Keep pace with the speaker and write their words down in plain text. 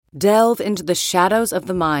Delve into the shadows of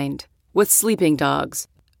the mind with Sleeping Dogs,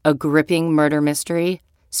 a gripping murder mystery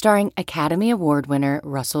starring Academy Award winner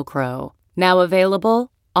Russell Crowe. Now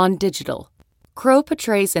available on digital. Crowe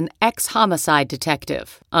portrays an ex-homicide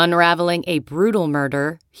detective unraveling a brutal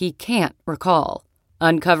murder he can't recall.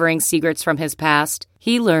 Uncovering secrets from his past,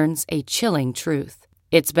 he learns a chilling truth.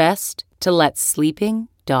 It's best to let sleeping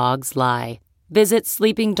dogs lie. Visit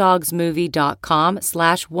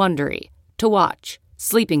sleepingdogsmovie.com/Wondery to watch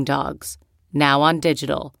Sleeping Dogs, now on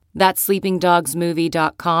digital. That's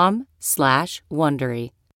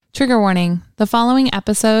sleepingdogsmovie.com/Wondery. Trigger warning. The following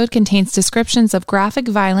episode contains descriptions of graphic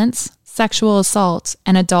violence, sexual assault,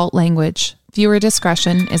 and adult language. Viewer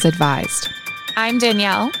discretion is advised. I'm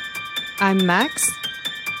Danielle. I'm Max.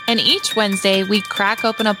 And each Wednesday, we crack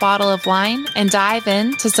open a bottle of wine and dive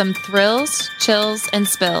into some thrills, chills, and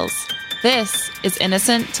spills. This is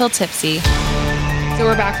Innocent Till Tipsy. So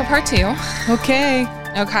we're back for part 2. Okay.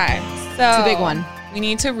 So It's a big one. We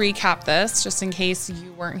need to recap this just in case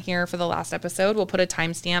you weren't here for the last episode. We'll put a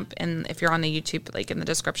timestamp in if you're on the YouTube, like in the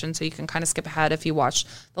description, so you can kind of skip ahead if you watched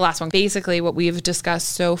the last one. Basically, what we've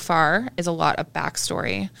discussed so far is a lot of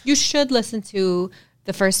backstory. You should listen to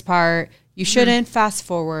the first part. You shouldn't fast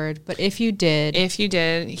forward, but if you did,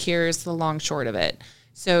 here's the long short of it.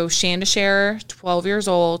 So Shanda Sharer, 12 years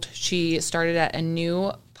old, she started at a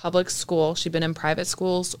new public school. She'd been in private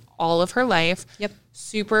schools all of her life. Yep.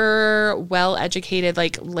 Super well educated,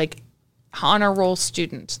 like honor roll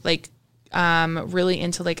student, really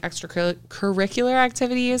into like extracurricular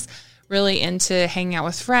activities, really into hanging out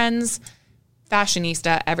with friends,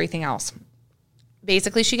 fashionista, everything else.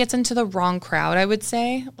 Basically, she gets into the wrong crowd, I would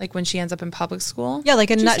say, like when she ends up in public school. Yeah, like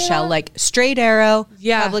a nutshell, like straight arrow,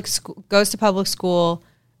 yeah. Public school, goes to public school,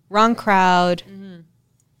 wrong crowd. Mm-hmm.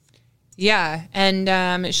 Yeah,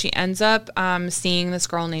 and she ends up seeing this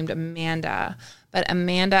girl named Amanda, but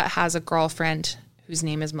Amanda has a girlfriend whose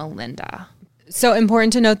name is Melinda. So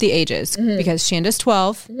important to note the ages, because Shanda's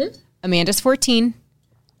 12, Amanda's 14,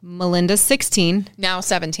 Melinda's 16. Now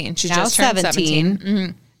 17. She's now just turned 17.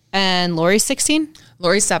 Mm-hmm. And Lori's 16?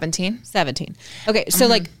 Lori's 17. 17. Okay, so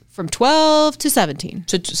like from 12 to 17.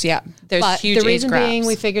 There's huge the reason age being, gaps.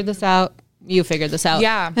 we figured this out. You figured this out.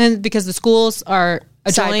 Yeah. And because the schools are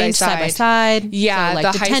adjoined side by side. Yeah. So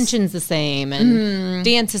like detention's the same and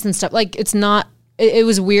dances and stuff. Like it's not, it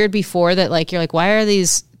was weird before that like, you're like, why are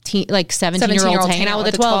these 17-year-olds hanging out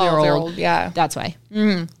with a 12-year-old? Yeah. That's why.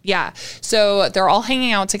 Yeah. So they're all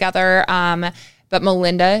hanging out together. But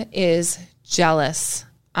Melinda is jealous.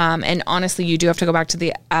 And honestly, you do have to go back to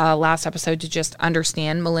the last episode to just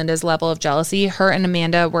understand Melinda's level of jealousy. Her and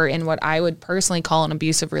Amanda were in what I would personally call an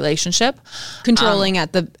abusive relationship. Controlling an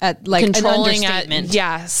understatement.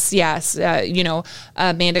 Yes.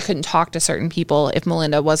 Amanda couldn't talk to certain people if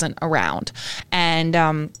Melinda wasn't around.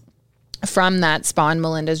 And from that spawned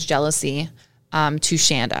Melinda's jealousy to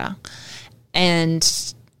Shanda.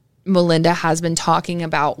 And Melinda has been talking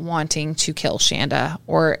about wanting to kill Shanda,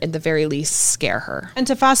 or at the very least scare her. And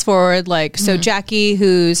to fast forward, so Jackie,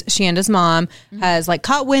 who's Shanda's mom, has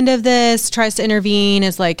caught wind of this, tries to intervene,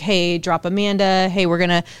 is like, hey, drop Amanda. Hey,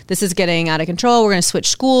 this is getting out of control. We're going to switch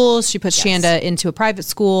schools. She puts Shanda into a private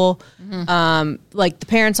school. The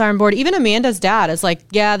parents are on board. Even Amanda's dad is like,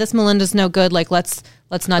 yeah, this Melinda's no good. Let's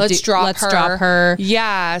drop her.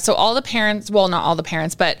 Yeah. So all the parents, well, not all the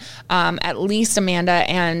parents, but at least Amanda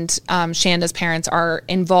and Shanda's parents are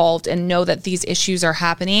involved and know that these issues are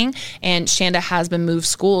happening. And Shanda has been moved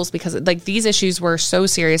schools because these issues were so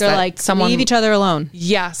serious. They're leave each other alone.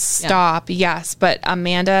 Yes. Stop. Yeah. Yes. But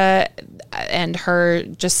Amanda and her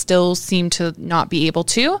just still seem to not be able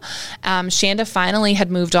to. Shanda finally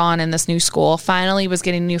had moved on in this new school, finally was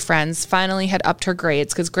getting new friends, finally had upped her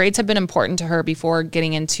grades because grades had been important to her before getting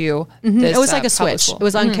into this. It was like a switch. It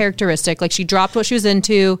was uncharacteristic. Like she dropped what she was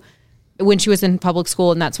into when she was in public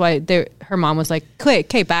school, and that's why her mom was like,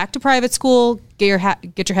 okay, back to private school, get your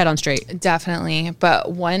head on straight. Definitely.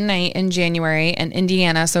 But one night in January in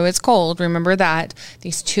Indiana, so it's cold, remember that,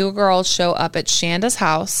 these two girls show up at Shanda's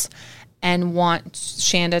house and want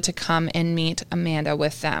Shanda to come and meet Amanda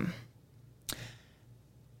with them.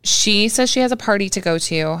 She says she has a party to go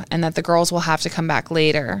to and that the girls will have to come back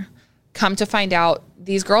later. Come to find out,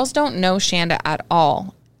 these girls don't know Shanda at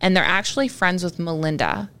all, and they're actually friends with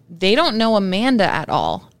Melinda. They don't know Amanda at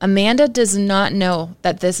all. Amanda does not know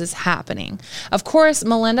that this is happening. Of course,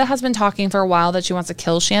 Melinda has been talking for a while that she wants to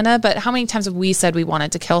kill Shanda, but how many times have we said we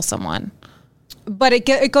wanted to kill someone? But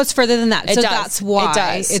it goes further than that. So does. that's why it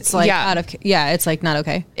does. It's like it's like not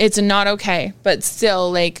okay. It's not okay. But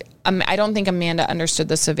still, I don't think Amanda understood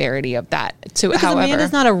the severity of that. Because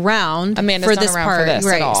Amanda's not around for this part.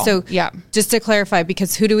 Right. At all. So just to clarify,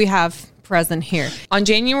 because who do we have present here? On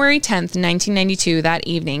January 10th, 1992, that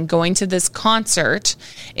evening, going to this concert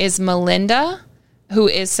is Melinda, who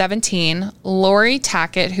is 17, Lori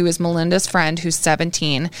Tackett, who is Melinda's friend, who's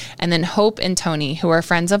 17, and then Hope and Tony, who are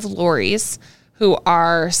friends of Lori's, who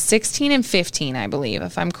are 16 and 15, I believe,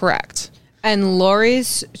 if I'm correct. And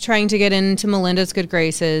Lori's trying to get into Melinda's good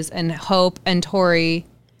graces, and Hope and Tony,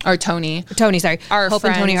 Hope and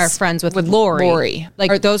Tony are friends with Lori.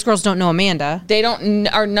 Those girls don't know Amanda. They don't,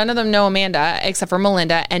 or none of them know Amanda except for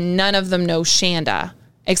Melinda, and none of them know Shanda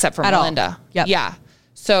except for Melinda. Yep. Yeah.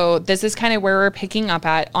 So this is kind of where we're picking up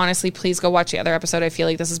at. Honestly, please go watch the other episode. I feel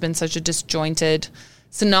like this has been such a disjointed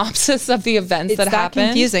synopsis of the events that happened. It's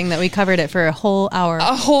confusing that we covered it for a whole hour.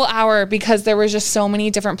 A whole hour, because there was just so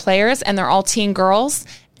many different players, and they're all teen girls,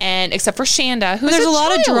 and except for Shanda, who's there's a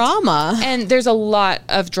lot of drama. And there's a lot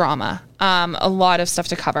of drama, a lot of stuff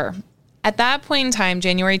to cover. At that point in time,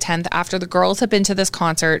 January 10th, after the girls had been to this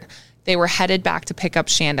concert, they were headed back to pick up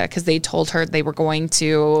Shanda because they told her they were going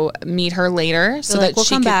to meet her later so that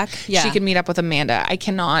she could meet up with Amanda. I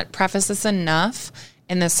cannot preface this enough.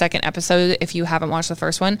 In the second episode, if you haven't watched the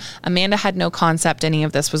first one, Amanda had no concept any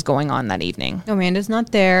of this was going on that evening. Amanda's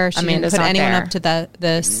not there. She didn't put anyone up to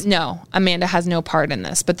this. No, Amanda has no part in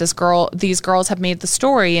this. But these girls have made the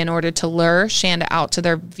story in order to lure Shanda out to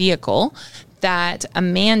their vehicle that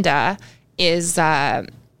Amanda is wants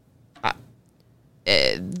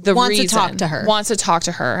to talk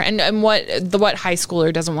to her. And what high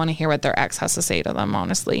schooler doesn't want to hear what their ex has to say to them,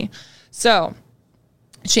 honestly. So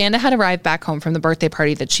Shanda had arrived back home from the birthday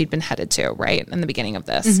party that she'd been headed to, right, in the beginning of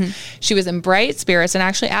this. Mm-hmm. She was in bright spirits and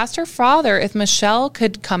actually asked her father if Michelle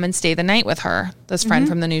could come and stay the night with her, this friend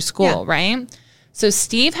from the new school, right? So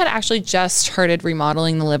Steve had actually just started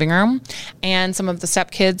remodeling the living room, and some of the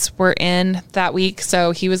stepkids were in that week.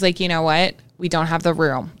 So he was like, you know what? We don't have the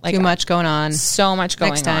room. Too much going on. So much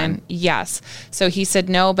going on. Yes. So he said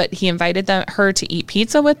no, but he invited her to eat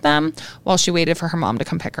pizza with them while she waited for her mom to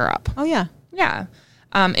come pick her up. Oh, yeah. Yeah.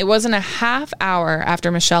 It wasn't a half hour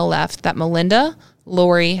after Michelle left that Melinda,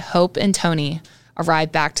 Lori, Hope, and Tony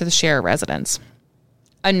arrived back to the Scherer residence.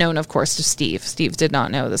 Unknown, of course, to Steve. Steve did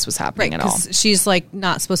not know this was happening at all. She's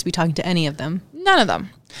not supposed to be talking to any of them. None of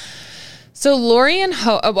them. So Lori and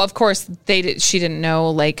Hope, of course, she didn't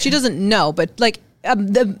know. She doesn't know, but she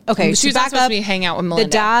was not supposed to be hanging out with Melinda.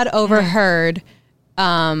 The dad overheard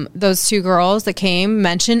those two girls that came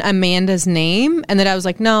mention Amanda's name, and the dad was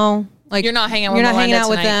like, "No, you're not hanging out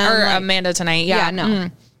with them or Amanda tonight." Yeah, no,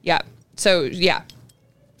 yeah. So yeah.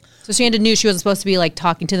 So Shanda knew she wasn't supposed to be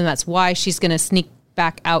talking to them. That's why she's going to sneak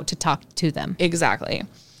back out to talk to them. Exactly.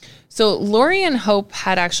 So Lori and Hope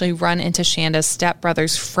had actually run into Shanda's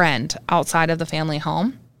stepbrother's friend outside of the family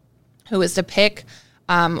home, who was to pick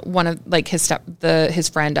one of his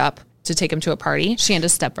friend up to take him to a party.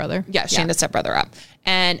 Shanda's stepbrother. Yeah, Shanda's stepbrother up,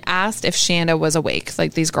 and asked if Shanda was awake.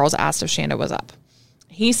 These girls asked if Shanda was up.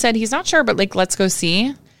 He said he's not sure, but let's go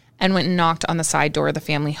see. And went and knocked on the side door of the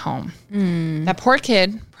family home. That poor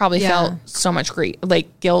kid probably felt so much grief, guilt and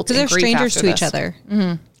grief. Because they're strangers to each other.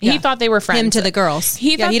 Mm-hmm. Yeah. He thought they were friends. Him to the girls.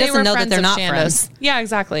 He doesn't know that they're not friends. Yeah,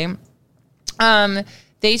 exactly.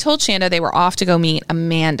 They told Shanda they were off to go meet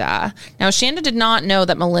Amanda. Now, Shanda did not know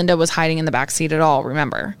that Melinda was hiding in the backseat at all,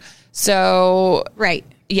 remember? So... Right.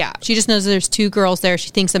 Yeah. She just knows there's two girls there. She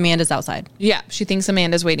thinks Amanda's outside. Yeah. She thinks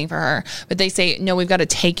Amanda's waiting for her. But they say, no, we've got to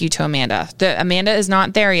take you to Amanda. Amanda is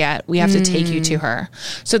not there yet. We have to take you to her.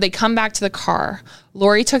 So they come back to the car.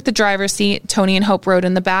 Lori took the driver's seat. Tony and Hope rode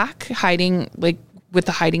in the back, hiding with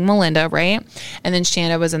the hiding Melinda, right? And then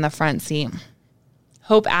Shanda was in the front seat.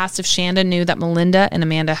 Hope asked if Shanda knew that Melinda and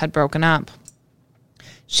Amanda had broken up.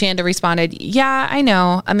 Shanda responded, yeah, I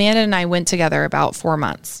know. Amanda and I went together about 4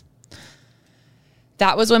 months.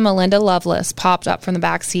 That was when Melinda Loveless popped up from the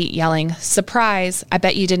back seat yelling, surprise, I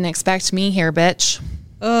bet you didn't expect me here, bitch.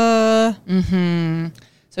 Mm-hmm.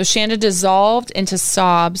 So Shanda dissolved into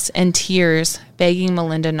sobs and tears, begging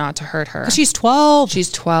Melinda not to hurt her. She's 12.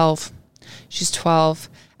 She's 12. She's 12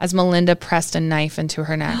 as Melinda pressed a knife into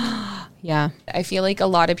her neck. Yeah. I feel like a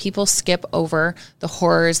lot of people skip over the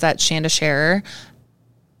horrors that Shanda Scherer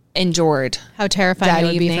endured. How terrifying it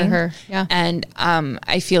would be for her. Yeah. And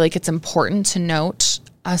I feel like it's important to note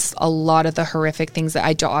a lot of the horrific things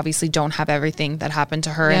that obviously don't have everything that happened to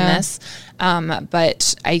her in this.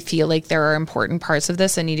 But I feel like there are important parts of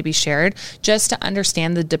this that need to be shared just to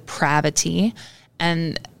understand the depravity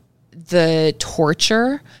and the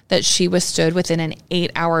torture that she withstood within an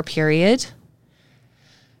 8-hour period.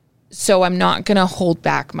 So I'm not going to hold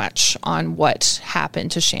back much on what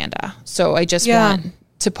happened to Shanda. So I just want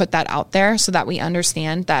to put that out there so that we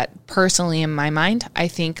understand that personally in my mind, I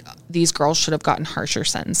think these girls should have gotten harsher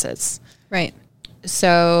sentences. Right.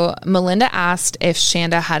 So Melinda asked if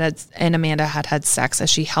Shanda and Amanda had sex as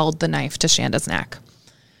she held the knife to Shanda's neck.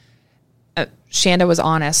 Shanda was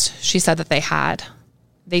honest. She said that they had.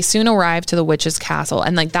 They soon arrived to the witch's castle,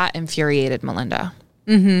 and like that infuriated Melinda.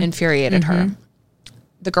 Infuriated her.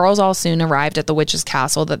 The girls all soon arrived at the witch's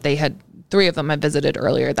castle that three of them had visited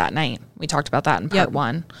earlier that night. We talked about that in part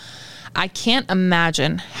 1. I can't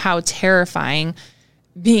imagine how terrifying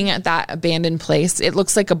being at that abandoned place. It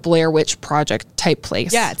looks like a Blair Witch Project type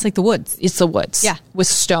place. Yeah, it's like the woods. It's the woods. Yeah. With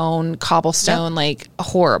stone, cobblestone, like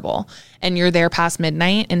horrible. And you're there past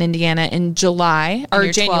midnight in Indiana in July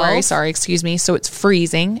or January, 12. So it's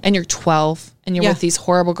freezing and you're 12 and you're with these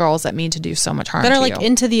horrible girls that mean to do so much harm that to are like you.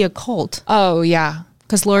 into the occult. Oh, yeah.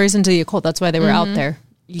 Because Lori's into the occult. That's why they were out there.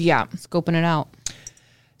 Yeah. Scoping it out.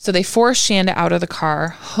 So they forced Shanda out of the car.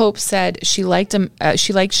 Hope said she liked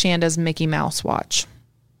Shanda's Mickey Mouse watch.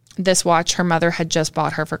 This watch her mother had just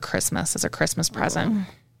bought her for Christmas as a Christmas present.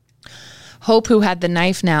 Hope, who had the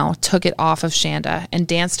knife now, took it off of Shanda and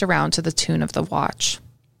danced around to the tune of the watch.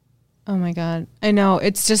 Oh my God. I know.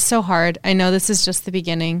 It's just so hard. I know this is just the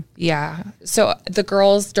beginning. Yeah. So the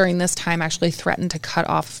girls during this time actually threatened to cut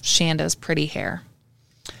off Shanda's pretty hair.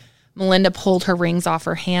 Melinda pulled her rings off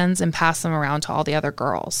her hands and passed them around to all the other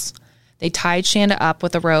girls. They tied Shanda up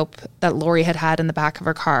with a rope that Lori had in the back of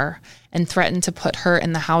her car and threatened to put her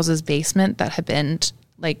in the house's basement that had been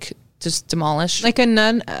like just demolished.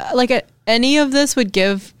 Any of this would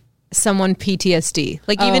give someone PTSD.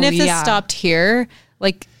 Like even if this stopped here,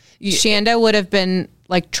 like Shanda would have been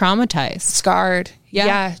like traumatized, scarred.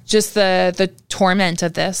 Yeah. Just the torment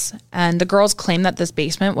of this. And the girls claimed that this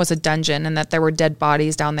basement was a dungeon and that there were dead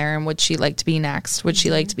bodies down there. And would she like to be next? Would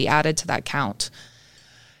she like to be added to that count?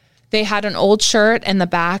 They had an old shirt in the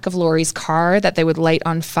back of Lori's car that they would light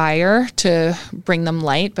on fire to bring them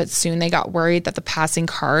light, but soon they got worried that the passing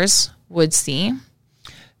cars would see.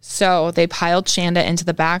 So they piled Shanda into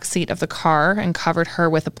the back seat of the car and covered her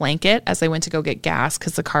with a blanket as they went to go get gas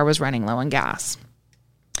because the car was running low on gas.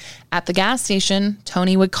 At the gas station,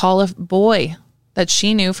 Tony would call a boy that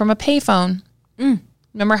she knew from a payphone.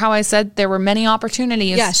 Remember how I said there were many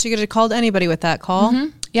opportunities? Yeah, she could have called anybody with that call.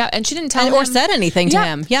 Yeah, and she didn't tell him. Or said anything to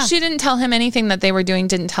him. Yeah. She didn't tell him anything that they were doing,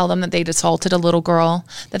 didn't tell them that they'd assaulted a little girl,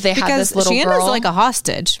 that they had this little girl. Shanda's like a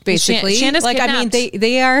hostage, basically. Shanda's like, kidnapped. I mean,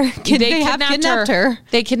 they have kidnapped her.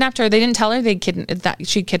 They kidnapped her. They didn't tell her that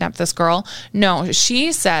she kidnapped this girl. No,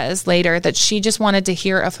 she says later that she just wanted to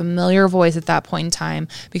hear a familiar voice at that point in time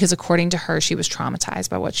because according to her, she was traumatized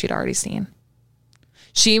by what she'd already seen.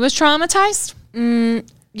 She was traumatized?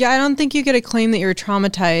 Yeah, I don't think you get a claim that you're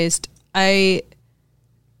traumatized.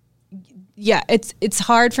 Yeah, it's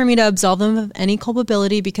hard for me to absolve them of any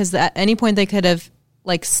culpability because at any point they could have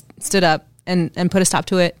like stood up and put a stop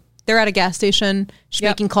to it. They're at a gas station, she's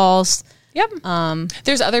making calls. Yep.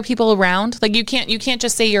 There's other people around. Like you can't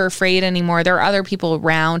just say you're afraid anymore. There are other people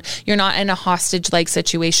around. You're not in a hostage like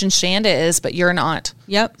situation. Shanda is, but you're not.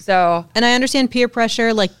 Yep. So, and I understand peer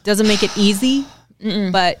pressure like doesn't make it easy,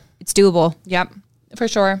 but it's doable. Yep, for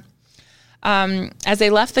sure. As they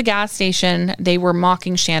left the gas station, they were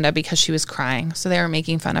mocking Shanda because she was crying. So they were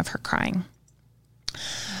making fun of her crying.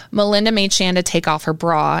 Melinda made Shanda take off her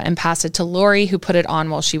bra and pass it to Lori, who put it on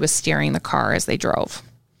while she was steering the car as they drove.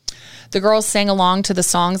 The girls sang along to the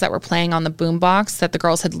songs that were playing on the boombox that the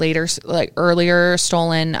girls had earlier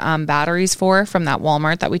stolen batteries from that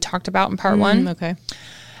Walmart that we talked about in part 1. Okay.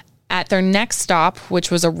 At their next stop,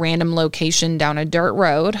 which was a random location down a dirt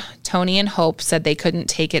road, Tony and Hope said they couldn't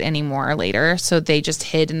take it anymore later, so they just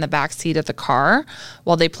hid in the back seat of the car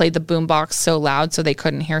while they played the boombox so loud so they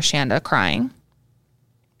couldn't hear Shanda crying.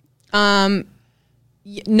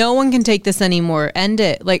 No one can take this anymore. End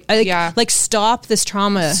it. Like stop this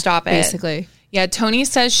trauma. Stop it. Basically. Yeah, Tony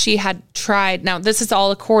says she had tried. Now, this is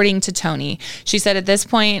all according to Tony. She said at this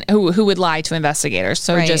point, who would lie to investigators.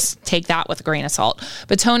 So just take that with a grain of salt.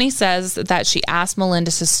 But Tony says that she asked Melinda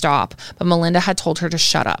to stop, but Melinda had told her to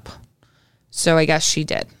shut up. So I guess she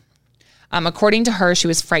did. According to her, she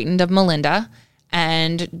was frightened of Melinda,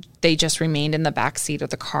 and they just remained in the back seat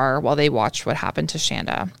of the car while they watched what happened to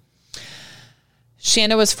Shanda.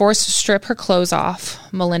 Shanda was forced to strip her clothes off.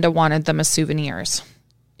 Melinda wanted them as souvenirs.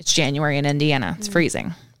 It's January in Indiana. It's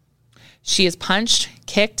freezing. She is punched,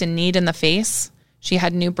 kicked, and kneed in the face. She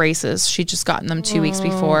had new braces. She'd just gotten them 2 weeks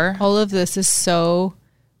before. All of this is so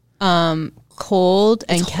cold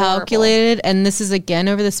and calculated. And this is again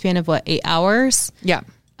over the span of 8 hours? Yeah.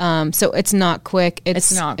 So it's not quick.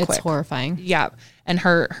 It's not quick. It's horrifying. Yeah. And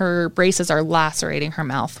her braces are lacerating her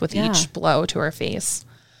mouth with each blow to her face.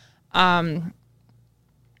 At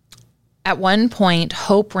one point,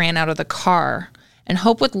 Hope ran out of the car, and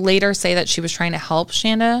Hope would later say that she was trying to help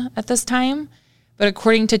Shanda at this time. But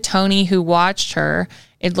according to Tony, who watched her,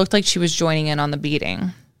 it looked like she was joining in on the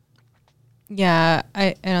beating. Yeah,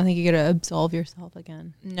 I don't think you got to absolve yourself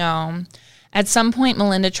again. No. At some point,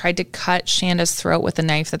 Melinda tried to cut Shanda's throat with a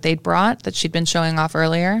knife that they'd brought that she'd been showing off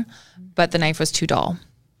earlier, but the knife was too dull.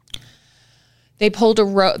 They pulled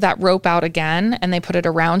that rope out again, and they put it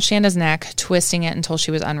around Shanda's neck, twisting it until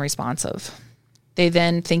she was unresponsive. They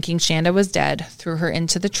then, thinking Shanda was dead, threw her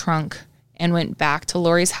into the trunk and went back to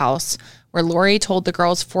Lori's house, where Lori told the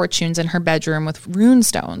girls fortunes in her bedroom with rune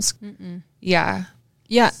stones. Mm-mm. Yeah.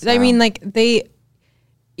 Yeah. So. I mean, like,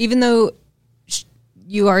 even though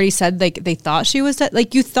you already said, like, they thought she was dead,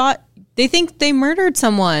 like, they think they murdered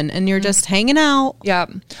someone and you're just hanging out. Yeah.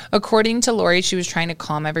 According to Lori, she was trying to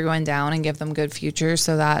calm everyone down and give them good futures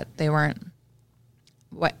so that they weren't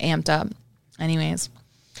amped up. Anyways.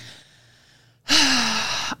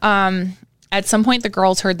 At some point, the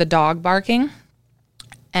girls heard the dog barking.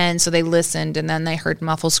 And so they listened, and then they heard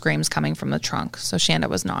muffled screams coming from the trunk. So Shanda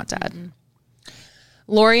was not dead. Mm-hmm.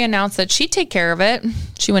 Lori announced that she'd take care of it.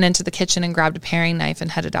 She went into the kitchen and grabbed a paring knife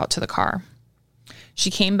and headed out to the car. She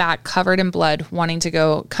came back covered in blood, wanting to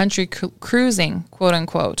go country cruising, quote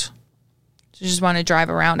unquote. She just wanted to drive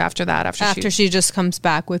around after that. After she just comes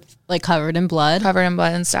back with, like, covered in blood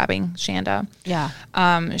and stabbing Shanda. Yeah.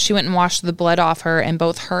 She went and washed the blood off her, and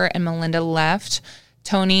both her and Melinda left.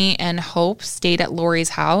 Tony and Hope stayed at Lori's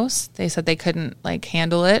house. They said they couldn't, like,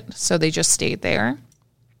 handle it, so they just stayed there.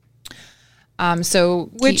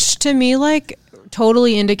 Which to me, like,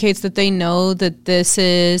 totally indicates that they know that this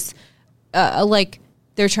is, like,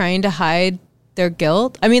 they're trying to hide their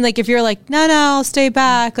guilt. I mean, like, if you're like, no, I'll stay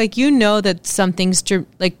back, like, you know that something's,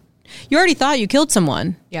 like, you already thought you killed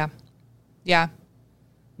someone. Yeah. Yeah.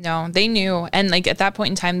 No, they knew. And, like, at that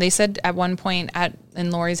point in time, they said at one point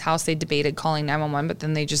in Lori's house, they debated calling 911, but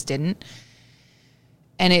then they just didn't.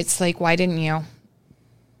 And it's like, why didn't you?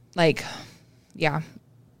 Like, yeah.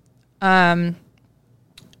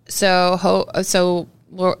 So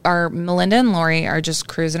our Melinda and Lori are just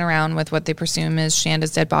cruising around with what they presume is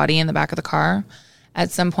Shanda's dead body in the back of the car. At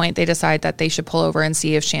some point, they decide that they should pull over and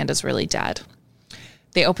see if Shanda's really dead.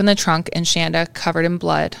 They open the trunk, and Shanda, covered in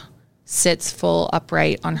blood, sits full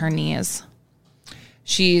upright on her knees.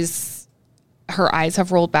 Her eyes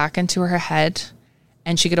have rolled back into her head,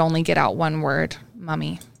 and she could only get out one word,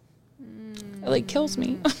 "Mummy." It, like, kills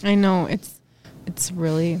me. I know. It's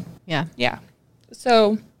really, yeah. Yeah.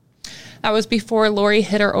 So that was before Lori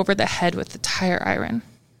hit her over the head with the tire iron.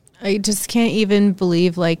 I just can't even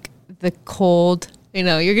believe, like, the cold, you're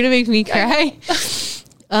going to make me cry.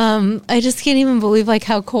 I just can't even believe, like,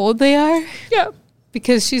 how cold they are. Yeah.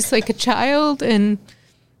 Because she's, like, a child, and,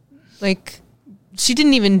 like, she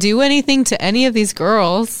didn't even do anything to any of these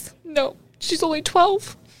girls. No, she's only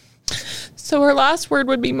 12. So her last word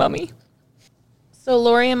would be "Mummy." So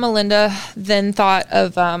Lori and Melinda then thought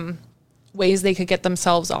of ways they could get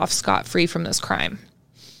themselves off scot-free from this crime.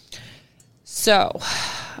 So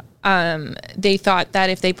they thought that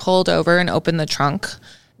if they pulled over and opened the trunk,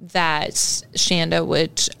 that Shanda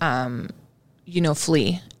would,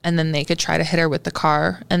 flee. And then they could try to hit her with the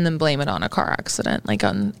car and then blame it on a car accident, like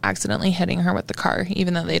on accidentally hitting her with the car,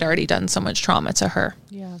 even though they'd already done so much trauma to her.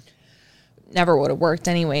 Yeah. Never would have worked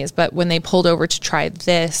anyways. But when they pulled over to try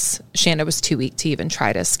this, Shanda was too weak to even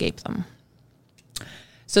try to escape them.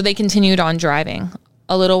 So they continued on driving.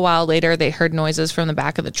 A little while later, they heard noises from the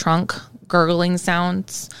back of the trunk, gurgling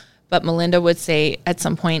sounds. But Melinda would say at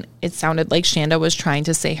some point it sounded like Shanda was trying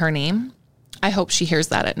to say her name. I hope she hears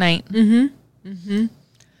that at night. Mm-hmm. Mm-hmm.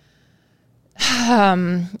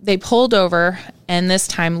 They pulled over, and this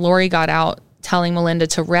time Lori got out, telling Melinda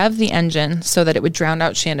to rev the engine so that it would drown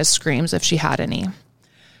out Shanda's screams if she had any.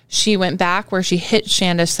 She went back where she hit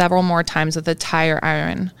Shanda several more times with a tire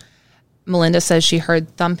iron. Melinda says she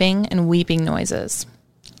heard thumping and weeping noises.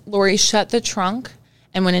 Lori shut the trunk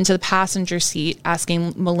and went into the passenger seat,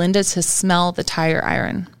 asking Melinda to smell the tire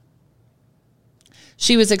iron.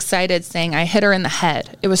 She was excited, saying, "I hit her in the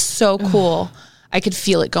head. It was so cool. I could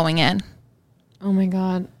feel it going in." Oh my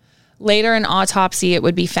God. Later in autopsy, it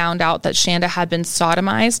would be found out that Shanda had been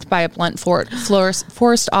sodomized by a blunt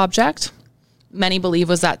force object. Many believe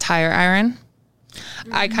was that tire iron.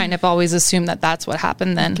 I kind of always assumed that that's what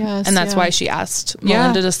happened then. And that's why she asked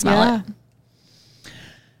Melinda to smell it.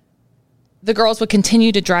 The girls would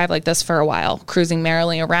continue to drive like this for a while, cruising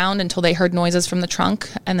merrily around until they heard noises from the trunk,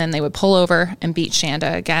 and then they would pull over and beat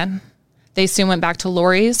Shanda again. They soon went back to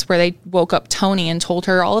Lori's, where they woke up Toni and told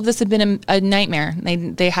her all of this had been a nightmare.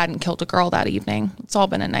 They hadn't killed a girl that evening. It's all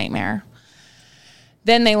been a nightmare.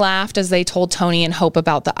 Then they laughed as they told Toni and Hope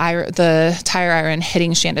about the tire iron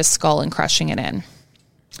hitting Shanda's skull and crushing it in.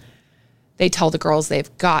 They tell the girls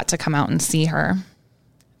they've got to come out and see her.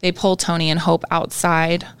 They pull Toni and Hope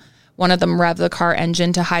outside. One of them revved the car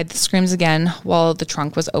engine to hide the screams again while the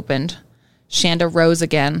trunk was opened. Shanda rose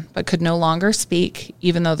again, but could no longer speak,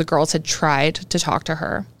 even though the girls had tried to talk to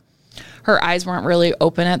her. Her eyes weren't really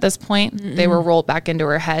open at this point. Mm-mm. They were rolled back into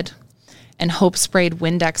her head. And Hope sprayed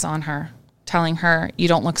Windex on her, telling her, "You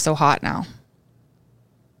don't look so hot now."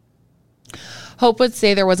 Hope would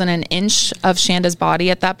say there wasn't an inch of Shanda's body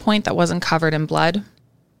at that point that wasn't covered in blood.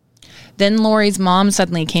 Then Lori's mom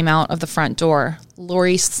suddenly came out of the front door.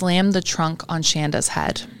 Lori slammed the trunk on Shanda's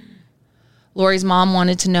head. Lori's mom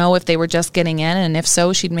wanted to know if they were just getting in, and if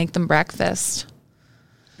so, she'd make them breakfast.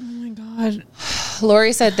 Oh my God.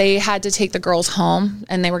 Lori said they had to take the girls home,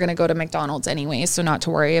 and they were going to go to McDonald's anyway, so not to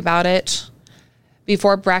worry about it.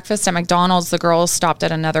 Before breakfast at McDonald's, the girls stopped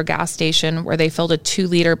at another gas station where they filled a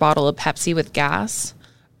 2-liter bottle of Pepsi with gas.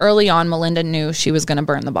 Early on, Melinda knew she was going to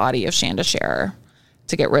burn the body of Shanda Sharer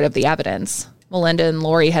to get rid of the evidence. Melinda and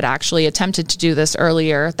Lori had actually attempted to do this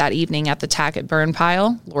earlier that evening at the Tackett burn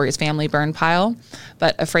pile, Lori's family burn pile,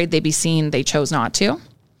 but afraid they'd be seen, they chose not to.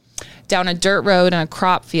 Down a dirt road in a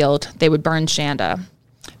crop field, they would burn Shanda.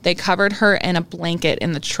 They covered her in a blanket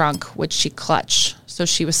in the trunk, which she clutched, so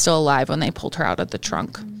she was still alive when they pulled her out of the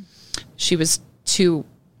trunk. She was too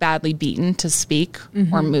badly beaten to speak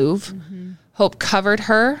or move. Hope covered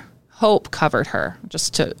her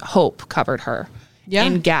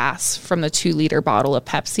in gas from the 2-liter bottle of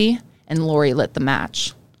Pepsi, and Lori lit the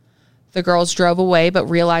match. The girls drove away, but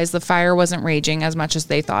realized the fire wasn't raging as much as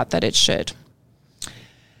they thought that it should.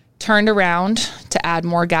 Turned around to add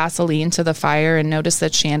more gasoline to the fire and noticed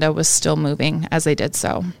that Shanda was still moving as they did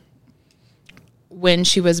so. When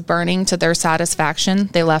she was burning to their satisfaction,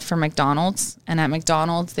 they left for McDonald's, and at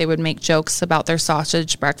McDonald's, they would make jokes about their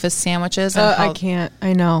sausage breakfast sandwiches and how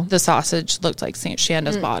I know. the sausage looked like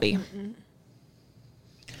Shanda's body.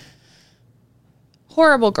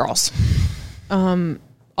 Horrible girls.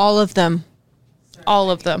 All of them. All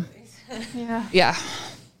of them. Yeah.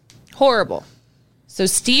 Horrible. So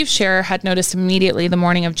Steve Sharer had noticed immediately the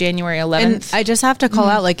morning of January 11th. And I just have to call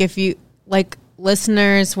out, like, if you, like,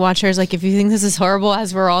 listeners, watchers, like, if you think this is horrible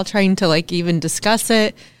as we're all trying to, like, even discuss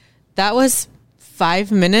it, that was 5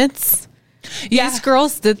 minutes. Yeah. These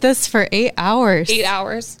girls did this for 8 hours. 8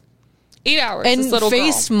 hours. 8 hours. And this little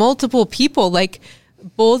faced girl. multiple people. Like,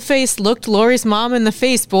 Boldface looked Lori's mom in the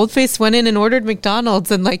face. Boldface went in and ordered McDonald's,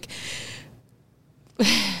 and, like,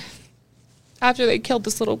 after they killed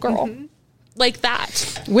this little girl. Like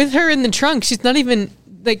that. with her in the trunk. She's not even,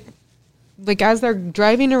 like as they're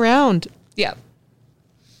driving around. Yeah.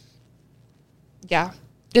 Yeah.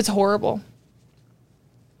 It's horrible.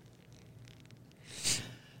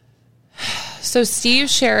 So Steve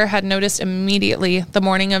Sharer had noticed immediately the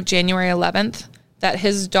morning of January 11th that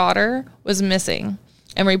his daughter was missing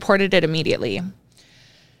and reported it immediately.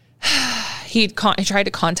 He tried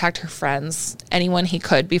to contact her friends, anyone he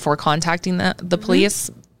could before contacting the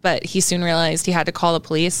police, but he soon realized he had to call the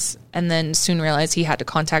police, and then soon realized he had to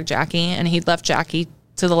contact Jackie, and he'd left Jackie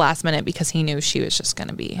to the last minute because he knew she was just going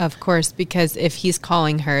to be. Of course, because if he's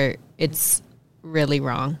calling her, it's really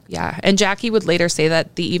wrong. Yeah. And Jackie would later say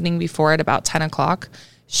that the evening before at about 10 o'clock,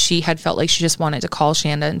 she had felt like she just wanted to call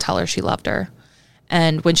Shanda and tell her she loved her.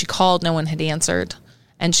 And when she called, no one had answered.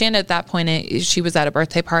 And Shanda at that point, she was at a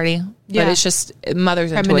birthday party. Yeah. But it's just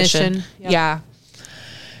mother's intuition. Yep. Yeah.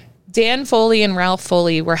 Dan Foley and Ralph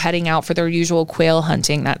Foley were heading out for their usual quail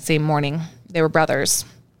hunting that same morning. They were brothers.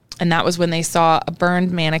 And that was when they saw a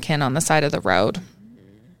burned mannequin on the side of the road.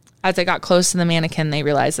 As they got close to the mannequin, they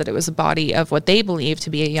realized that it was the body of what they believed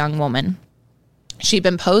to be a young woman. She'd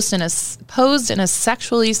been posed in a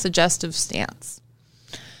sexually suggestive stance.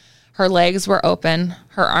 Her legs were open.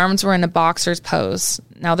 Her arms were in a boxer's pose.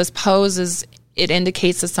 Now, this pose it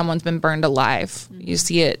indicates that someone's been burned alive. You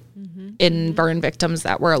see it in burn victims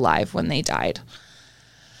that were alive when they died.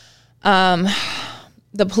 When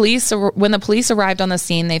the police arrived on the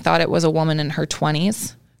scene, they thought it was a woman in her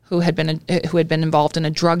 20s who had been involved in a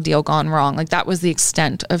drug deal gone wrong. Like, that was the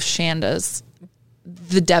extent of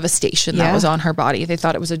the devastation that was on her body. They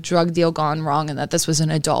thought it was a drug deal gone wrong and that this was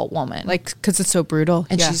an adult woman. Like, because it's so brutal.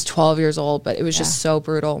 And she's 12 years old, but it was just so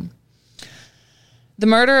brutal. The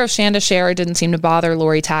murder of Shanda Sharer didn't seem to bother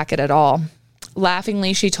Lori Tackett at all.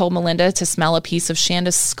 Laughingly, she told Melinda to smell a piece of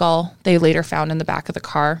Shanda's skull they later found in the back of the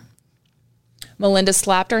car. Melinda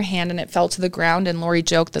slapped her hand and it fell to the ground, and Lori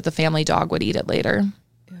joked that the family dog would eat it later.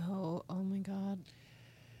 Oh my God.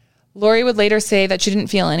 Lori would later say that she didn't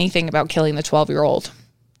feel anything about killing the 12-year-old.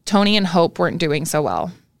 Tony and Hope weren't doing so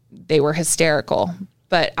well. They were hysterical,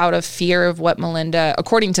 but out of fear of what Melinda,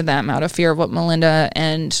 according to them, out of fear of what Melinda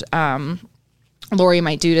and Lori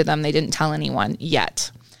might do to them, they didn't tell anyone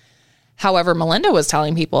yet. However, Melinda was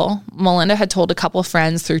telling people. Melinda had told a couple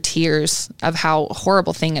friends through tears of how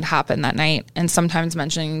horrible thing had happened that night, and sometimes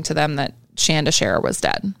mentioning to them that Shanda Sharer was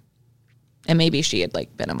dead. And maybe she had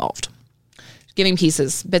been involved. Giving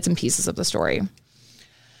bits and pieces of the story.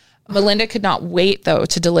 Melinda could not wait, though,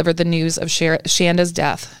 to deliver the news of Shanda's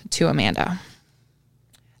death to Amanda.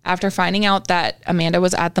 After finding out that Amanda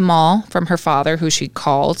was at the mall from her father, who she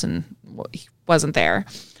called and he wasn't there,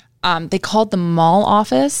 they called the mall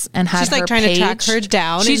office and had she's her trying to track her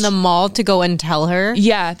down in the mall to go and tell her.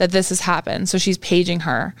 Yeah, that this has happened. So she's paging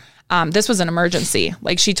her. This was an emergency.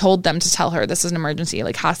 She told them to tell her this is an emergency.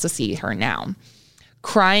 Has to see her now.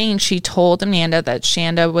 Crying, she told Amanda that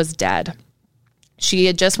Shanda was dead. She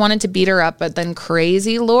had just wanted to beat her up, but then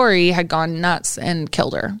crazy Lori had gone nuts and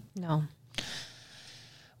killed her. No.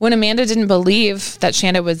 When Amanda didn't believe that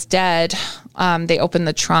Shanda was dead, they opened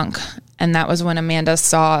the trunk. And that was when Amanda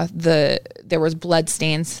saw there was blood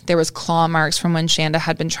stains. There was claw marks from when Shanda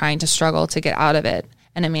had been trying to struggle to get out of it.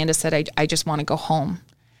 And Amanda said, I just want to go home.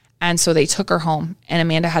 And so they took her home. And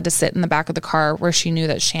Amanda had to sit in the back of the car where she knew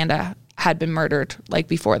that Shanda had been murdered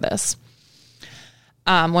before this.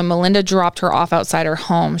 When Melinda dropped her off outside her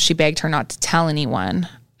home, she begged her not to tell anyone.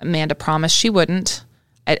 Amanda promised she wouldn't.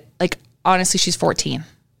 Honestly, she's 14.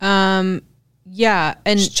 Yeah,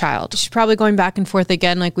 and child. She's probably going back and forth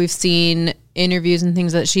again. We've seen interviews and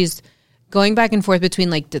things that she's going back and forth between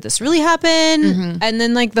did this really happen? Mm-hmm. And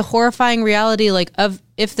then the horrifying reality of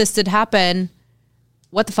if this did happen,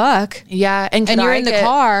 what the fuck? Yeah, and you're in the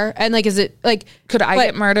car and is it could I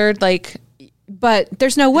get murdered? But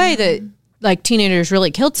there's no way that teenagers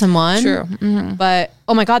really killed someone. True. Mm-hmm. But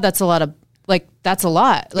oh my God, that's a lot of that's a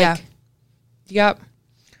lot. Yeah. Yep.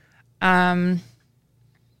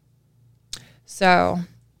 So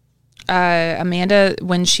Amanda,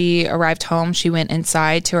 when she arrived home, she went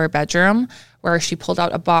inside to her bedroom where she pulled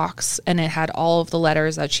out a box and it had all of the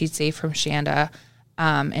letters that she'd saved from Shanda.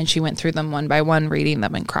 And she went through them one by one, reading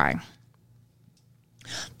them and crying.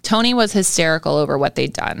 Tony was hysterical over what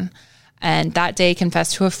they'd done. And that day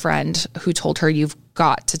confessed to a friend who told her, you've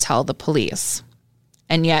got to tell the police.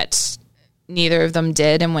 And yet neither of them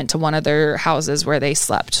did and went to one of their houses where they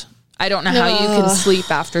slept. I don't know how you can sleep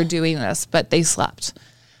after doing this, but they slept.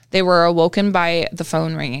 They were awoken by the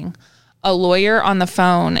phone ringing. A lawyer on the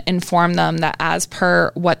phone informed them that as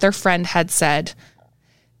per what their friend had said,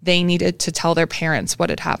 they needed to tell their parents what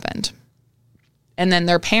had happened. And then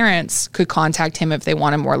their parents could contact him if they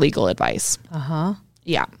wanted more legal advice. Uh-huh.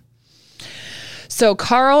 Yeah. So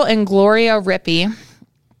Carl and Gloria Rippey,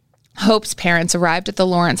 Hope's parents, arrived at the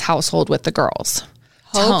Lawrence household with the girls.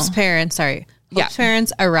 Hope's parents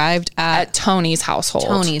arrived at Tony's household.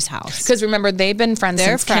 Tony's house. Because remember, they've been friends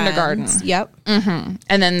since kindergarten. Yep. Mm-hmm.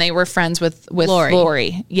 And then they were friends with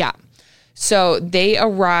Lori. Yeah. So they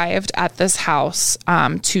arrived at this house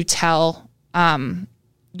to tell, Tony's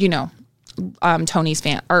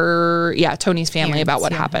family about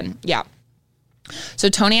what happened. Yeah. So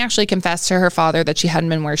Tony actually confessed to her father that she hadn't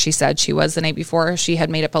been where she said she was the night before. She had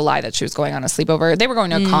made up a lie that she was going on a sleepover. They were going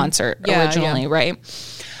to a concert originally, right?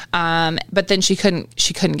 But then she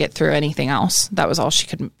couldn't get through anything else. That was all she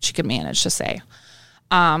could manage to say.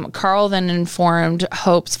 Carl then informed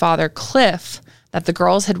Hope's father, Cliff, that the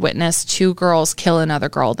girls had witnessed two girls kill another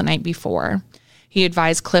girl the night before. He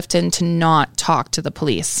advised Clifton to not talk to the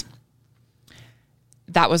police.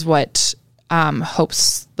 That was what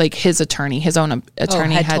Hope's, his own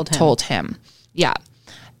attorney had told him. Yeah.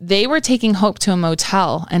 They were taking Hope to a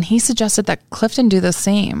motel, and he suggested that Clifton do the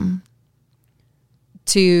same.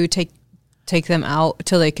 To take them out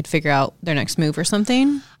till they could figure out their next move or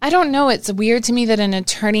something? I don't know. It's weird to me that an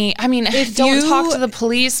attorney, if don't talk to the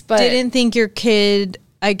police, but didn't think your kid,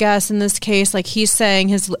 I guess in this case, he's saying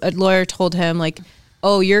his lawyer told him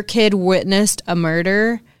oh, your kid witnessed a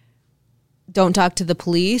murder. Don't talk to the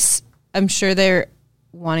police. I'm sure they're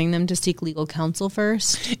wanting them to seek legal counsel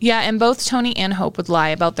first. Yeah, and both Tony and Hope would lie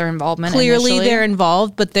about their involvement. Clearly initially. They're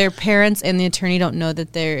involved, but their parents and the attorney don't know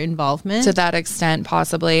that their involvement. To that extent,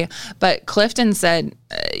 possibly. But Clifton said,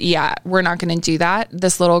 we're not going to do that.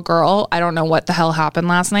 This little girl, I don't know what the hell happened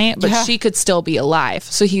last night, but she could still be alive.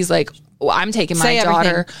 So he's like, I'm taking my Say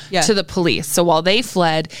daughter everything. to the police. So while they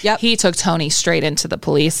fled, Yep. he took Tony straight into the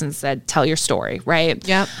police and said, tell your story, right?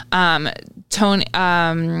 Yep. Tony,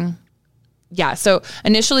 yeah. So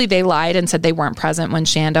initially they lied and said they weren't present when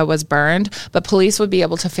Shanda was burned, but police would be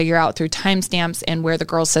able to figure out through timestamps and where the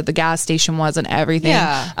girl said the gas station was and everything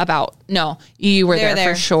about, no, you were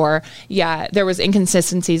there for sure. Yeah. There was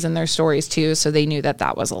inconsistencies in their stories too. So they knew that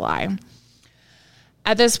that was a lie.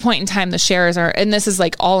 At this point in time, the sheriffs are, and this is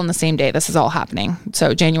like all on the same day. This is all happening.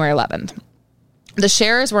 So January 11th. The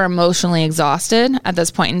sheriffs were emotionally exhausted at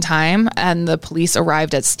this point in time, and the police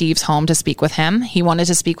arrived at Steve's home to speak with him. He wanted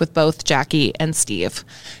to speak with both Jackie and Steve.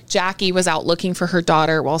 Jackie was out looking for her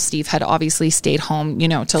daughter while Steve had obviously stayed home, you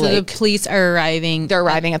know, to So the police are arriving. They're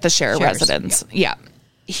arriving at the sheriff's residence. Yeah.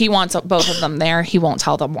 He wants both of them there. He won't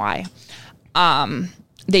tell them why.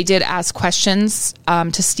 They did ask questions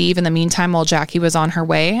to Steve in the meantime while Jackie was on her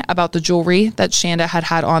way about the jewelry that Shanda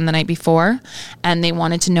had on the night before, and they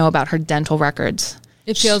wanted to know about her dental records.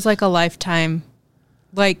 It feels like a lifetime.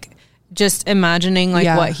 Like, just imagining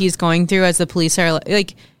like what he's going through as the police are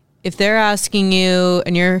like, if they're asking you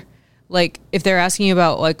and you're like, if they're asking you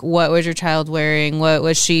about like, what was your child wearing? What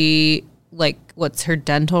was she like? What's her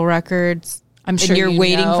dental records? I'm sure and you're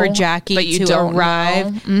waiting for Jackie to arrive.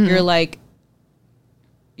 Mm-hmm. You're like,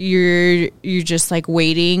 you're just like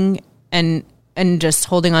waiting and just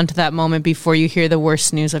holding on to that moment before you hear the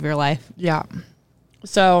worst news of your life. Yeah.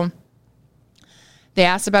 So they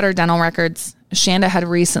asked about her dental records. Shanda had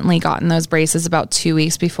recently gotten those braces about 2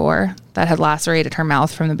 weeks before that had lacerated her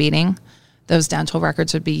mouth from the beating. Those dental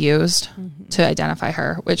records would be used to identify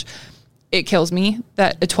her, which it kills me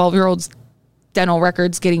that a 12-year-old's dental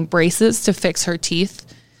records getting braces to fix her teeth.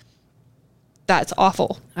 That's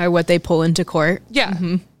awful. Or what they pull into court. Yeah.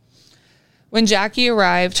 Mm-hmm. When Jackie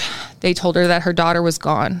arrived, they told her that her daughter was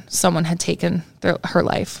gone. Someone had taken her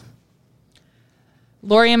life.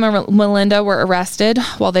 Lori and Melinda were arrested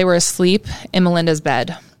while they were asleep in Melinda's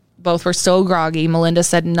bed. Both were so groggy. Melinda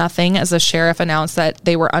said nothing as the sheriff announced that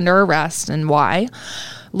they were under arrest and why.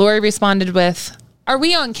 Lori responded with, "Are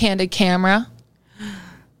we on candid camera?"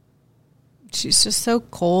 She's just so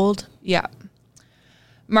cold. Yeah.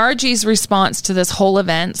 Margie's response to this whole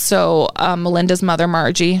event, so Melinda's mother,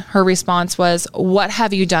 Margie, her response was, "What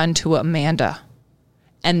have you done to Amanda?"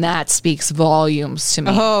 And that speaks volumes to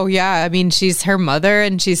me. Oh, yeah. I mean, she's her mother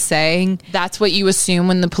and she's saying... That's what you assume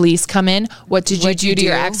when the police come in. What did you do to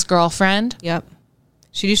your ex-girlfriend? Yep.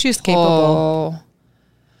 She knew she was capable.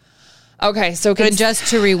 Oh. Okay, so... But just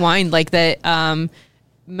to rewind, like that...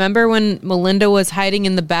 remember when Melinda was hiding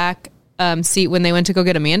in the back seat when they went to go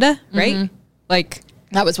get Amanda, right? Mm-hmm. Like...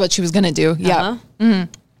 That was what she was going to do. Yeah.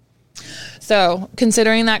 Mm-hmm. So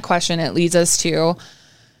considering that question, it leads us to,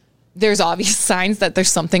 there's obvious signs that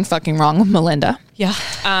there's something fucking wrong with Melinda. Yeah.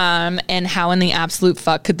 And how in the absolute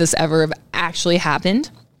fuck could this ever have actually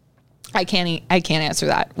happened? I can't answer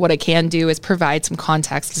that. What I can do is provide some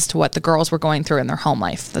context as to what the girls were going through in their home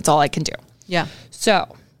life. That's all I can do. Yeah.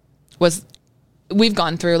 So we've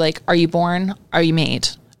gone through like, are you born? Are you made?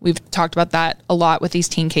 We've talked about that a lot with these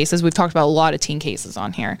teen cases. We've talked about a lot of teen cases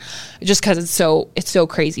on here just because it's so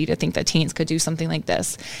crazy to think that teens could do something like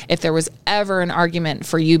this. If there was ever an argument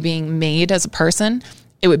for you being made as a person,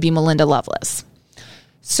 it would be Melinda Loveless.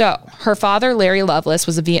 So her father, Larry Loveless,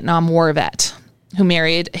 was a Vietnam War vet who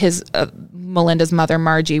married Melinda's mother,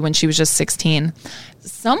 Margie, when she was just 16.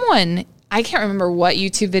 I can't remember what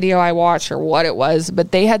YouTube video I watched or what it was,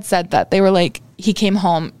 but they had said that they were like, he came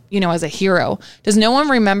home, as a hero. Does no one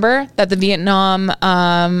remember that the Vietnam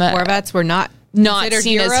war vets were not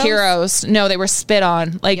seen as heroes? No, they were spit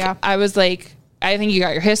on. Like, yeah. I was like, I think you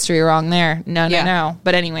got your history wrong there. No.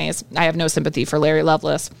 But anyways, I have no sympathy for Larry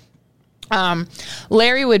Loveless.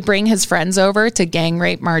 Larry would bring his friends over to gang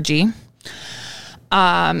rape Margie.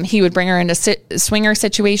 He would bring her into swinger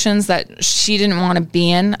situations that she didn't want to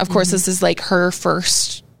be in. Of course, this is like her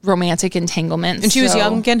first romantic entanglement. And she was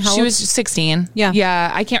young again? She was 16. Yeah.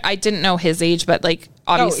 Yeah. I didn't know his age, but like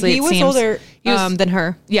obviously he was older than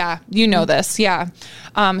her. Yeah. This. Yeah.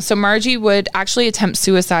 So Margie would actually attempt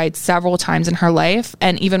suicide several times in her life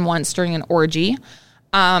and even once during an orgy.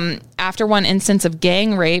 After one instance of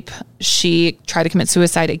gang rape, she tried to commit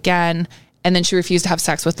suicide again, and then she refused to have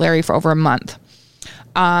sex with Larry for over a month.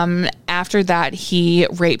 After that, he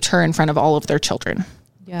raped her in front of all of their children.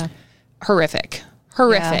 Yeah. Horrific.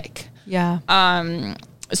 Yeah.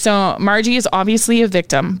 So Margie is obviously a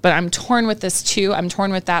victim, but I'm torn with this too. I'm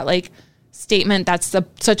torn with that like statement. That's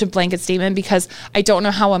such a blanket statement because I don't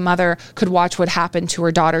know how a mother could watch what happened to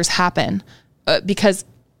her daughters happen because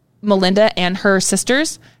Melinda and her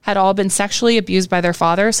sisters had all been sexually abused by their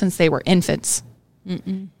father since they were infants.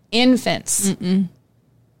 Mm-mm. Infants.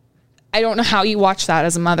 I don't know how you watch that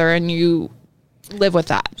as a mother and you live with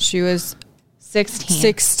that. She was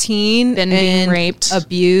 16 then being raped,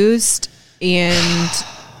 abused, and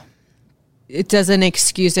it doesn't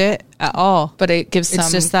excuse it at all. but it gives some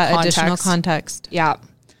It's just that context. additional context. Yeah.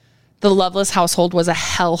 The Loveless household was a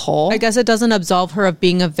hellhole. I guess it doesn't absolve her of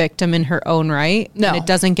being a victim in her own right. No. And it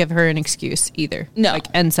doesn't give her an excuse either. No. Like,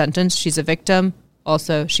 end sentence. She's a victim.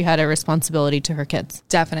 Also, she had a responsibility to her kids.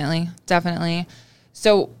 Definitely.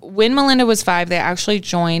 So when Melinda was 5, they actually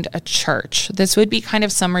joined a church. This would be kind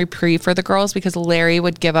of some reprieve for the girls because Larry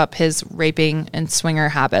would give up his raping and swinger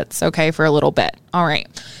habits, okay, for a little bit. All right.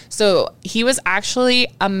 So he was actually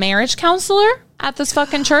a marriage counselor at this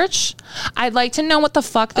fucking church. I'd like to know what the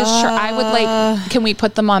fuck this church... I would like... Can we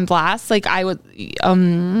put them on blast? Like, I would...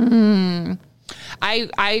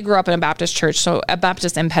 I grew up in a Baptist church, so a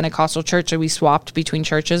Baptist and Pentecostal church, so we swapped between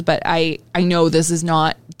churches, but I know this is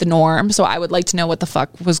not the norm, so I would like to know what the fuck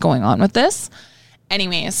was going on with this.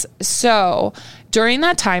 Anyways, so during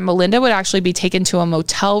that time, Melinda would actually be taken to a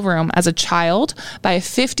motel room as a child by a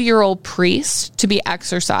 50-year-old priest to be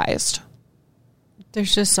exorcised.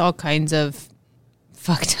 There's just all kinds of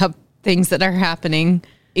fucked up things that are happening.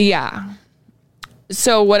 Yeah.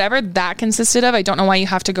 So whatever that consisted of, I don't know why you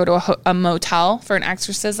have to go to a motel for an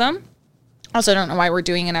exorcism. Also, I don't know why we're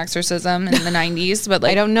doing an exorcism in the 90s, but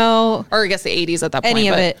like, I don't know or I guess the 80s at that point. any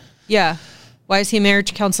of but it. Yeah. Why is he a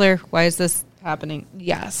marriage counselor? Why is this happening?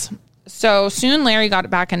 Yes. So soon Larry got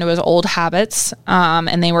back into his old habits,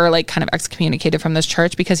 and they were like kind of excommunicated from this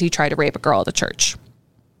church because he tried to rape a girl at the church.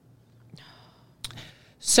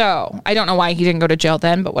 So I don't know why he didn't go to jail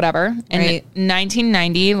then, but whatever. In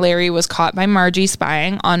 1990, Larry was caught by Margie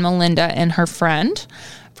spying on Melinda and her friend.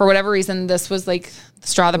 For whatever reason, this was like the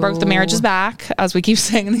straw that broke the marriage's back, as we keep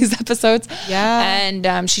saying in these episodes. Yeah.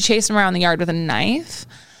 And she chased him around the yard with a knife.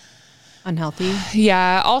 Unhealthy.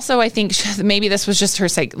 Yeah. Also, I think maybe this was just her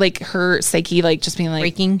psyche, like just being like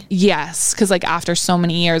Breaking. Yes, because like after so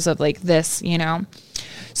many years of like this, you know.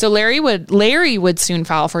 So Larry would soon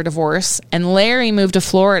file for divorce, and Larry moved to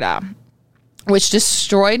Florida, which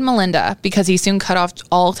destroyed Melinda because he soon cut off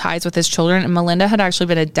all ties with his children. And Melinda had actually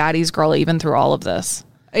been a daddy's girl even through all of this.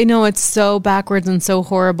 I know it's so backwards and so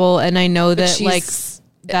horrible, and I know that like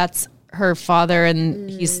that's her father, and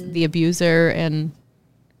he's the abuser, and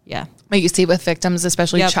yeah. But you see with victims,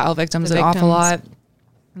 especially child victims, an awful lot.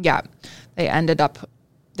 Yeah, they end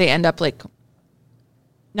up like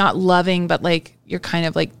not loving, but like you're kind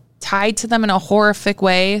of like tied to them in a horrific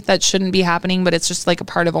way that shouldn't be happening, but it's just like a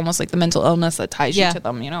part of almost like the mental illness that ties you to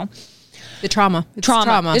them, you know? The trauma. It's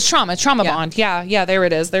trauma bond. Yeah, there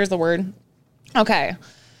it is. There's the word. Okay.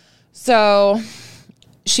 So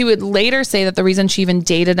she would later say that the reason she even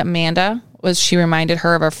dated Amanda was she reminded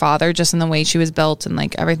her of her father just in the way she was built and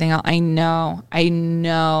like everything else. I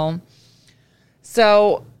know.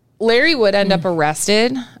 So Larry would end up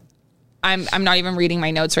arrested. I'm not even reading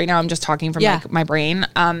my notes right now. I'm just talking from like my brain.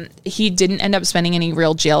 He didn't end up spending any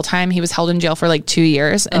real jail time. He was held in jail for like 2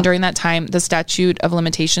 years. And during that time, the statute of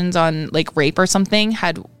limitations on like rape or something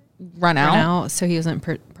had run out. So he wasn't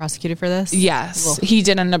prosecuted for this? Yes. Well. He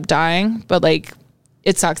did end up dying, but like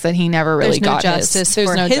it sucks that he never really got justice There's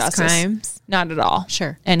for no his justice. crimes. Not at all.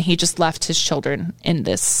 Sure. And he just left his children in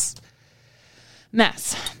this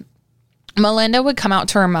mess. Melinda would come out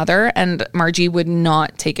to her mother, and Margie would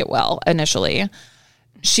not take it well initially.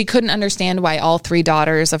 She couldn't understand why all 3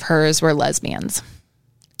 daughters of hers were lesbians.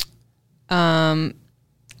 Yeah.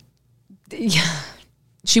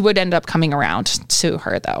 She would end up coming around to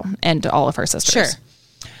her, though, and to all of her sisters. Sure.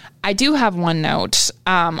 I do have one note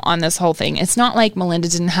on this whole thing. It's not like Melinda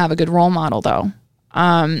didn't have a good role model, though.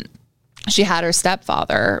 She had her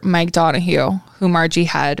stepfather, Mike Donahue, who Margie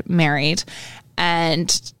had married,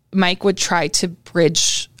 and Mike would try to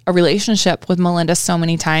bridge a relationship with Melinda so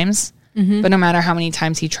many times, but no matter how many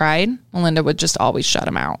times he tried, Melinda would just always shut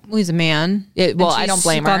him out. Well, he's a man. I don't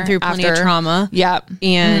blame her. Gone through plenty of trauma. Yeah.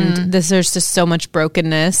 And there's just so much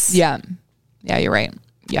brokenness. Yeah. Yeah, you're right.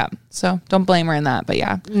 Yeah. So don't blame her in that, but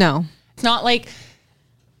yeah. No. It's not like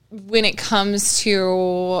when it comes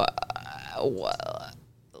to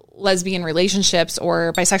lesbian relationships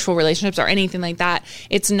or bisexual relationships or anything like that,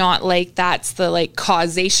 it's not like that's the like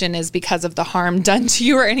causation is because of the harm done to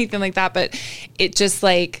you or anything like that, but it just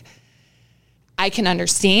like I can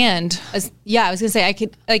understand. I was gonna say I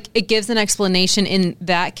could like it gives an explanation in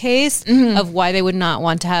that case of why they would not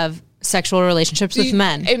want to have sexual relationships with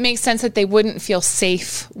men. It makes sense that they wouldn't feel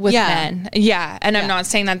safe with men. Yeah. And I'm not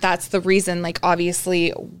saying that that's the reason. Like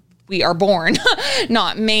obviously we are born,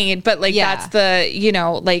 not made, but like that's the, you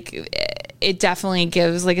know, like it definitely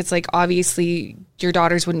gives, like, it's like, obviously your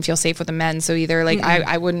daughters wouldn't feel safe with the men. So either like,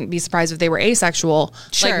 I wouldn't be surprised if they were asexual,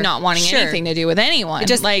 like not wanting anything to do with anyone.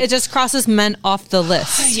 It just crosses men off the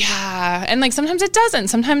list. Yeah. And like, sometimes it doesn't.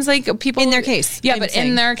 Sometimes like people in their case. Yeah. But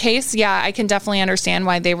in their case, yeah, I can definitely understand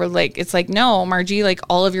why they were like, it's like, no, Margie, like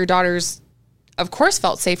all of your daughters, of course,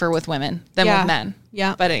 felt safer with women than with men.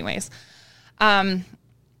 Yeah. But anyways,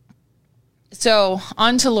 so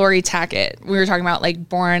on to Lori Tackett. We were talking about like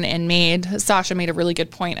born and made. Sasha made a really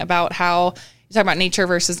good point about how you talk about nature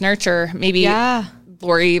versus nurture. Maybe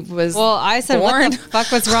Lori was I said, born. what the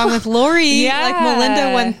fuck was wrong with Lori? Like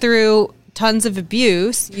Melinda went through tons of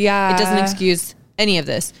abuse. Yeah. It doesn't excuse any of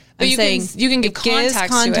this. But I'm saying you can give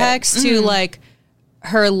context to like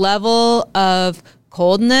her level of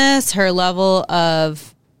coldness, her level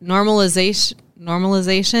of normalization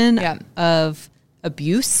of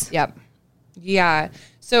abuse. Yep. Yeah.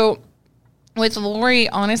 So with Lori,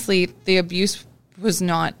 honestly, the abuse was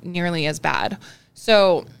not nearly as bad.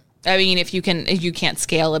 So, I mean, you can't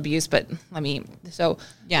scale abuse, but let me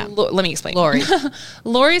explain. Lori.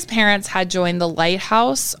 Lori's parents had joined the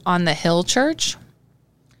Lighthouse on the Hill Church.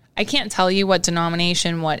 I can't tell you what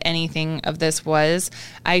denomination, what anything of this was.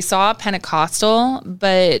 I saw Pentecostal,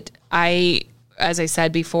 but as I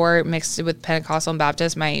said before, mixed it with Pentecostal and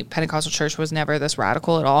Baptist. My Pentecostal church was never this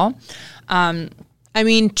radical at all. I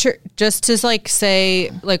mean, just to like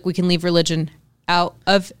say, like we can leave religion out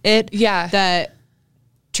of it. Yeah. That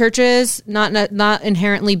churches not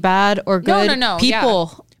inherently bad or good. No.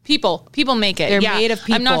 People make it. They're made of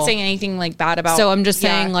people. I'm not saying anything like bad about. So I'm just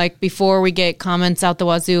saying, like, before we get comments out the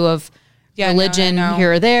wazoo of religion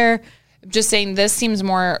here or there. I'm just saying this seems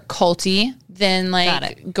more culty than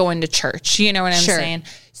like going to church. You know what I'm saying?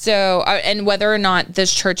 So, and whether or not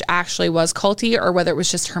this church actually was culty or whether it was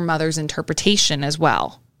just her mother's interpretation as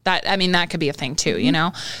well. That could be a thing too, you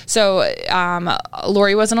know? So,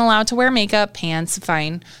 Lori wasn't allowed to wear makeup, pants,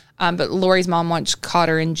 fine. But Lori's mom once caught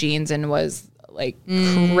her in jeans and was like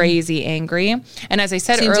crazy angry. And as I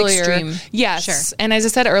said earlier, extreme. Yes. Sure. And as I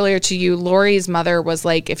said earlier to you, Lori's mother was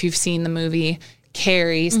like, if you've seen the movie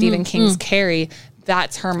Carrie, Stephen King's Carrie,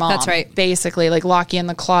 that's her mom. That's right. Basically, like lock you in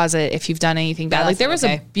the closet if you've done anything bad. Like there was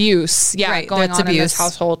abuse, going on in this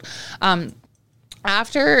household.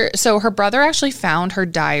 So her brother actually found her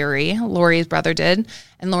diary. Lori's brother did,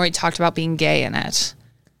 and Lori talked about being gay in it.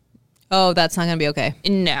 Oh, that's not going to be okay.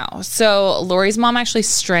 No. So Lori's mom actually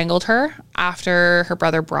strangled her after her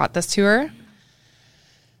brother brought this to her.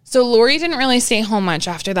 So Lori didn't really stay home much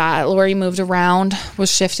after that. Lori moved around,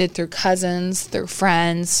 was shifted through cousins, through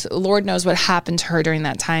friends. Lord knows what happened to her during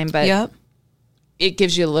that time, but it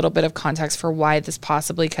gives you a little bit of context for why this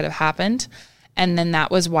possibly could have happened. And then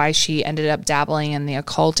that was why she ended up dabbling in the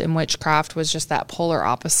occult, and witchcraft was just that polar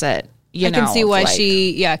opposite. I can see why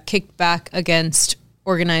she kicked back against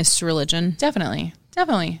organized religion. Definitely.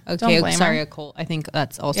 Okay, sorry, occult. I think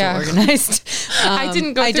that's also organized. I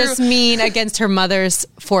didn't go through. I just mean against her mother's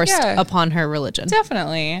forced upon her religion.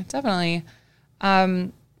 Definitely.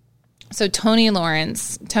 So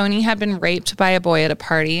Tony had been raped by a boy at a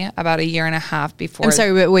party about a year and a half before. I'm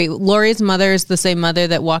sorry, wait. Lori's mother is the same mother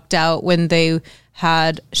that walked out when they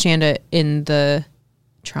had Shanda in the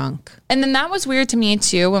trunk. And then that was weird to me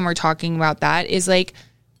too when we're talking about that, is like,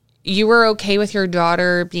 you were okay with your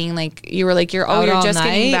daughter being like, you're just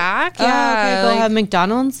getting back. Yeah. Go have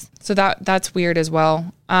McDonald's. So that's weird as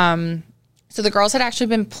well. So the girls had actually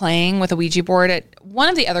been playing with a Ouija board at one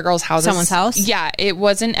of the other girls' houses. Someone's house? Yeah. It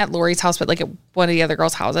wasn't at Lori's house, but like at one of the other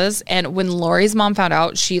girls' houses. And when Lori's mom found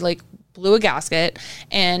out, she like blew a gasket,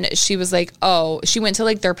 and she was like, she went to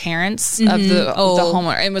like their parents of the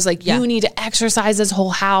homeowner and was like, you need to exercise this whole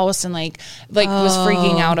house, and like was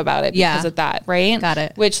freaking out about it because of that. Right. Got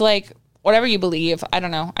it. Which, like, whatever you believe, I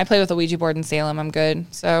don't know. I play with a Ouija board in Salem. I'm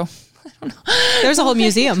good. So I don't know. There's a whole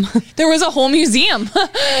museum. There was a whole museum,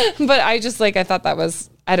 but I just I thought that was,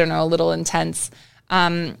 I don't know, a little intense.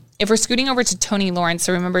 If we're scooting over to Tony Lawrence,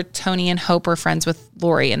 so remember Tony and Hope were friends with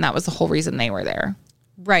Lori, and that was the whole reason they were there.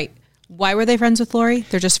 Right. Why were they friends with Lori?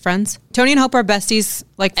 They're just friends. Tony and Hope are besties,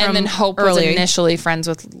 like from and then Hope earlier. was initially friends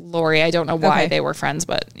with Lori. I don't know why they were friends,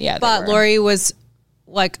 but yeah. But Lori was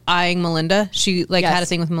like eyeing Melinda. She had a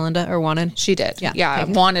thing with Melinda, or wanted. She did. Yeah.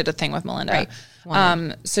 Okay. Wanted a thing with Melinda.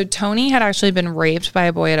 Right. So Tony had actually been raped by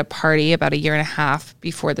a boy at a party about a year and a half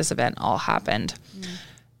before this event all happened.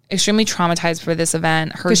 Extremely traumatized for this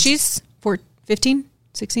event. Because she's 15,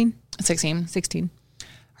 16? 16.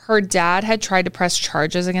 Her dad had tried to press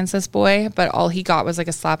charges against this boy, but all he got was like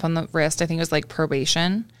a slap on the wrist. I think it was like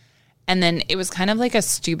probation. And then it was kind of like a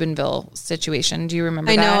Steubenville situation. Do you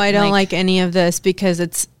remember that? I know. I don't like any of this because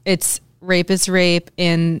it's rape is rape.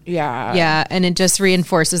 And Yeah. And it just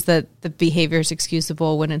reinforces that the behavior is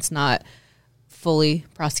excusable when it's not fully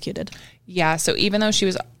prosecuted. Yeah. So even though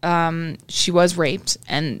she was raped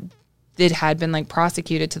and it had been like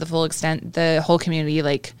prosecuted to the full extent, the whole community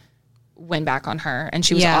like went back on her, and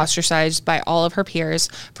she was ostracized by all of her peers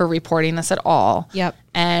for reporting this at all. Yep.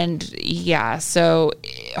 And so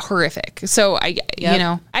horrific. So you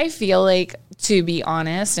know, I feel like, to be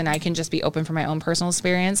honest, and I can just be open for my own personal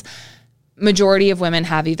experience, majority of women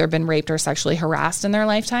have either been raped or sexually harassed in their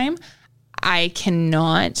lifetime. I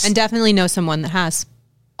cannot. And definitely know someone that has.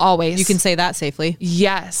 Always. You can say that safely.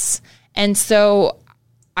 Yes. And so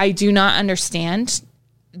I do not understand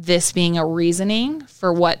this being a reasoning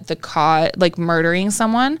for what the cause, like murdering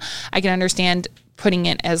someone. I can understand putting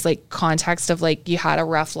it as like context of like you had a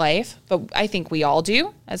rough life, but I think we all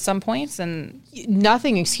do at some points, and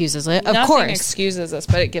nothing excuses it. Of nothing course, excuses this,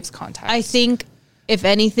 but it gives context. I think if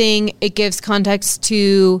anything, it gives context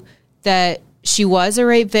to that she was a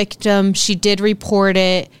rape victim. She did report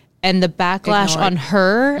it, and the backlash on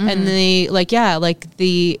her, and that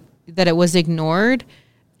it was ignored.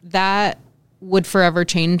 That would forever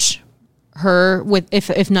change her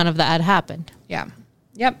if none of that had happened. Yeah.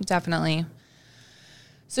 Yep, definitely.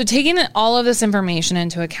 So taking all of this information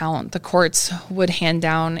into account, the courts would hand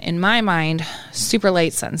down, in my mind, super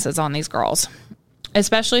light sentences on these girls,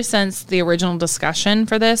 especially since the original discussion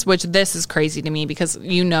for this, which this is crazy to me because,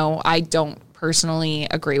 you know, I don't personally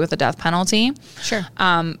agree with the death penalty. Sure.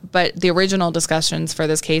 But the original discussions for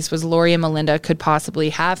this case was Lori and Melinda could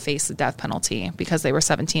possibly have faced the death penalty because they were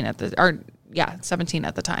 17 at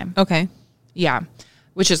the time. Okay. Yeah.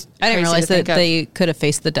 Which is, I didn't realize that they could have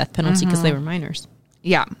faced the death penalty because they were minors.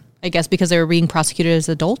 Yeah. I guess because they were being prosecuted as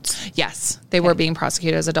adults? Yes. They were being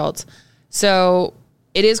prosecuted as adults. So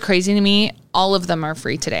it is crazy to me. All of them are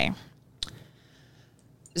free today.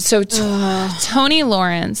 So Tony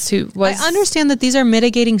Lawrence, who was... I understand that these are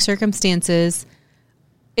mitigating circumstances.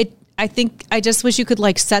 I think I just wish you could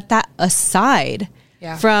like set that aside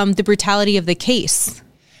from the brutality of the case.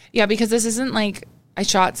 Yeah, because this isn't like I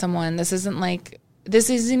shot someone. This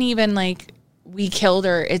isn't even like we killed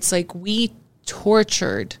her. It's like we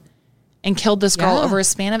tortured and killed this girl over a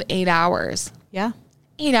span of 8 hours. Yeah.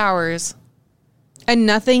 8 hours. And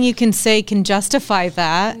nothing you can say can justify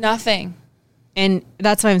that. Nothing. And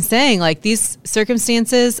that's what I'm saying. Like these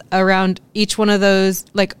circumstances around each one of those,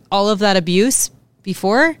 like all of that abuse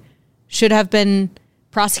before should have been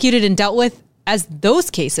prosecuted and dealt with as those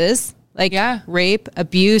cases. Like rape,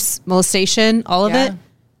 abuse, molestation, all of it.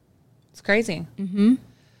 It's crazy. Mm-hmm.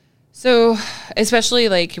 So especially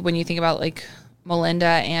like when you think about like Melinda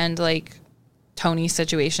and like Tony's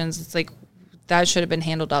situations, it's like that should have been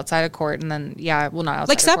handled outside of court. And then, not outside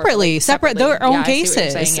like separately, separate their own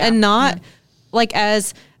cases and not like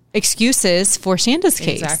as excuses for Shanda's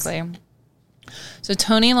case. Exactly. So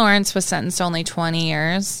Tony Lawrence was sentenced to only 20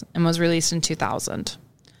 years and was released in 2000.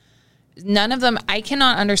 None of them, I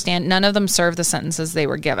cannot understand, none of them served the sentences they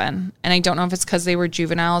were given. And I don't know if it's because they were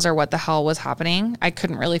juveniles or what the hell was happening. I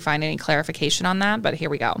couldn't really find any clarification on that, but here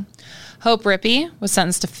we go. Hope Rippey was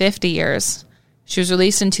sentenced to 50 years. She was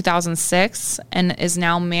released in 2006 and is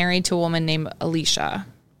now married to a woman named Alicia.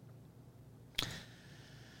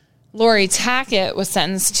 Lori Tackett was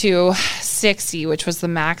sentenced to 60, which was the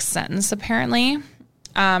max sentence, apparently.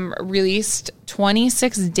 Released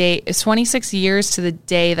 26 years to the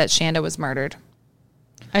day that Shanda was murdered.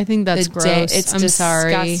 I think that's gross. It's I'm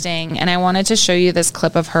disgusting. Sorry. And I wanted to show you this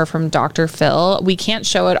clip of her from Dr. Phil. We can't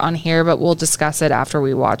show it on here, but we'll discuss it after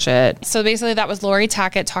we watch it. So basically that was Lori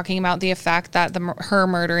Tackett talking about the effect that her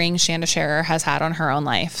murdering Shanda Sharer has had on her own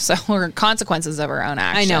life. So her consequences of her own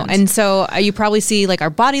actions. I know. And so you probably see like our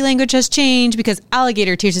body language has changed because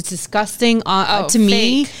alligator tears. It's disgusting to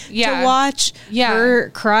me to watch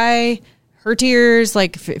her cry. Her tears,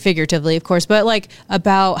 like figuratively, of course, but like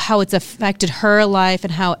about how it's affected her life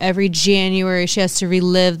and how every January she has to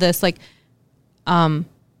relive this. Like,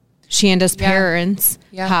 Shanda's parents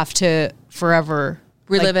have to forever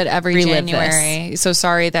relive it every January. This. So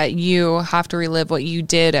sorry that you have to relive what you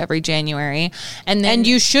did every January. And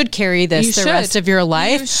you should carry this the rest of your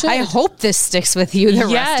life. I hope this sticks with you the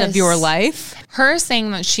rest of your life. Her saying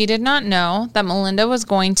that she did not know that Melinda was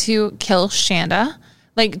going to kill Shanda.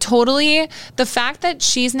 Like totally the fact that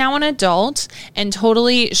she's now an adult and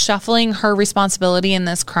totally shuffling her responsibility in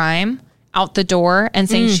this crime out the door and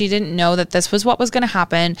saying she didn't know that this was what was going to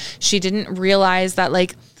happen. She didn't realize that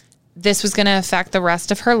like this was going to affect the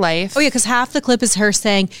rest of her life. Oh, yeah, because half the clip is her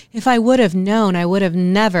saying, if I would have known, I would have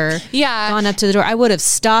never gone up to the door. I would have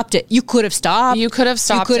stopped it. You could have stopped. You could have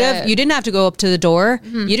stopped it. You didn't have to go up to the door.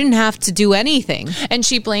 Mm-hmm. You didn't have to do anything. And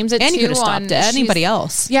she blames it, and too, you could have stopped it. Anybody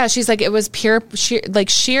else. Yeah, she's like, it was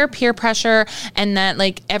sheer peer pressure, and that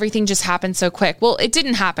like everything just happened so quick. Well, it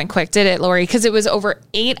didn't happen quick, did it, Lori? Because it was over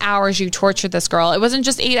 8 hours you tortured this girl. It wasn't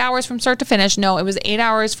just 8 hours from start to finish. No, it was 8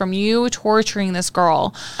 hours from you torturing this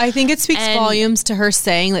girl. I think it speaks volumes to her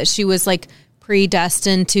saying that she was like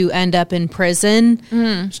predestined to end up in prison.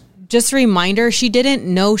 Mm. Just a reminder, she didn't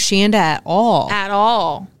know Shanda at all. At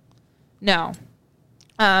all. No.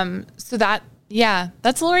 So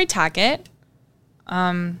that's Lori Tackett.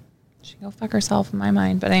 She go fuck herself in my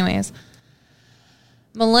mind. But anyways,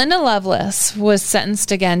 Melinda Loveless was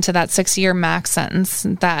sentenced again to that 6-year max sentence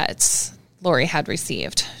that Lori had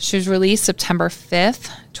received. She was released September 5th,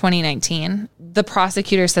 2019. The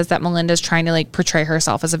prosecutor says that Melinda's trying to like portray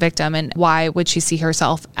herself as a victim, and why would she see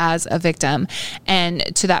herself as a victim?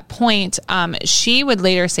 And to that point, she would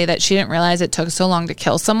later say that she didn't realize it took so long to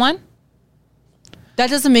kill someone. That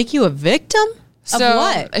doesn't make you a victim? Of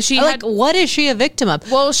what? What is she a victim of?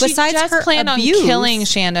 Well, she besides just her planned abuse on killing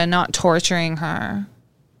Shanda, not torturing her.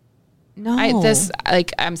 No,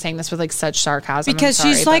 I'm saying this with like such sarcasm because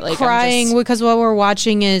she's like crying because what we're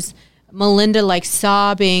watching is Melinda like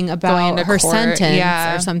sobbing about her sentence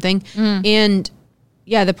or something, and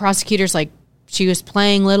the prosecutor's like, she was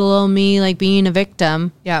playing little old me, like being a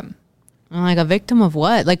victim. Yeah, I'm like, a victim of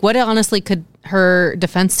what? Like, what honestly could her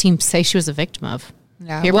defense team say she was a victim of?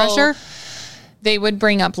 Yeah, peer pressure. They would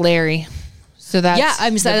bring up Larry. So that's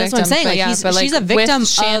that's what I'm saying. She's a victim with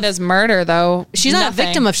Shanda's murder, though. She's not a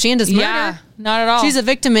victim of Shanda's murder. Yeah, not at all. She's a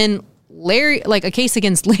victim in Larry, like a case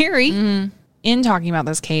against Larry. Mm-hmm. In talking about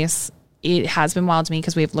this case, it has been wild to me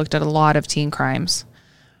because we've looked at a lot of teen crimes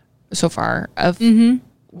so far of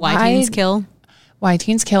why teens kill. Why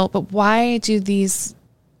teens kill, but why do these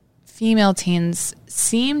female teens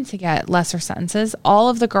seem to get lesser sentences? All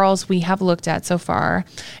of the girls we have looked at so far,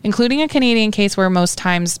 including a Canadian case where most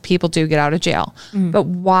times people do get out of jail. But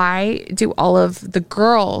why do all of the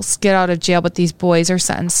girls get out of jail, but these boys are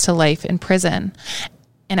sentenced to life in prison?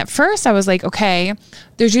 And at first I was like, okay,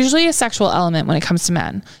 there's usually a sexual element when it comes to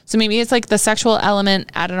men. So maybe it's like the sexual element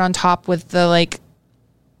added on top with the like,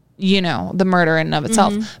 the murder in and of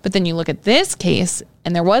itself. But then you look at this case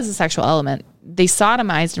and there was a sexual element. They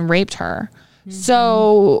sodomized and raped her.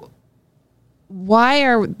 So why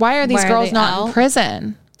are these girls not in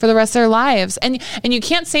prison for the rest of their lives? And you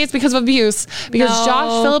can't say it's because of abuse, because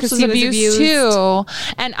Josh Phillips was abused too.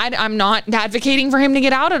 And I'm not advocating for him to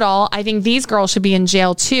get out at all. I think these girls should be in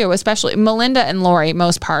jail too, especially Melinda and Lori,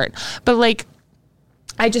 most part. But like,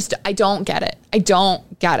 I don't get it. I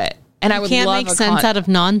don't get it. And I would can't make sense out of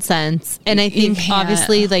nonsense. And I think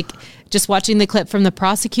obviously, like, just watching the clip from the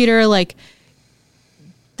prosecutor, like,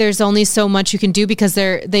 there's only so much you can do because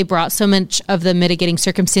they brought so much of the mitigating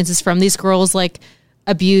circumstances from these girls, like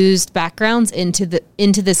abused backgrounds into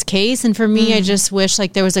this case. And for me, I just wish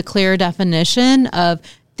like there was a clear definition of,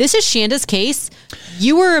 this is Shanda's case.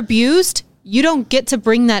 You were abused. You don't get to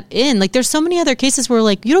bring that in. Like, there's so many other cases where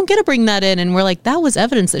like, you don't get to bring that in. And we're like, that was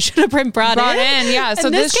evidence that should have been brought in. Yeah. So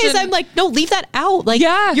in this case, I'm like, no, leave that out. Like,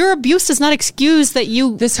 your abuse does not excuse that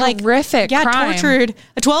you horrific crime. Tortured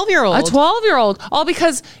a 12-year-old. All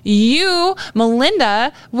because you,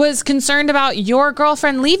 Melinda, was concerned about your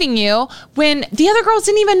girlfriend leaving you when the other girls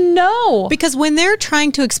didn't even know. Because when they're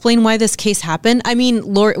trying to explain why this case happened, I mean,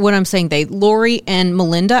 Lori and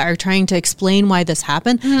Melinda are trying to explain why this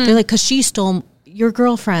happened. They're like, because she stole your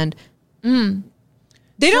girlfriend. They're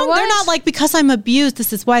not like, because I'm abused,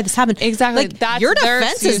 this is why this happened. Exactly. Like, that's your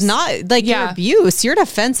defense is not like your abuse. Your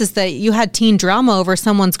defense is that you had teen drama over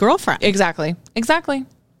someone's girlfriend. Exactly.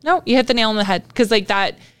 No, you hit the nail on the head. Because like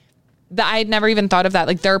that I had never even thought of that.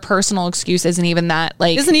 Like, their personal excuse isn't even that.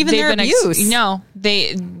 Like, isn't even their abuse. No,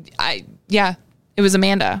 it was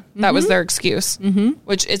Amanda. That was their excuse,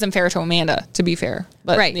 which isn't fair to Amanda, to be fair.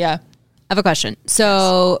 But right. Yeah. I have a question.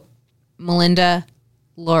 So Melinda,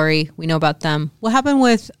 Lori, we know about them. What happened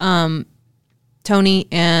with Tony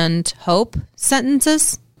and Hope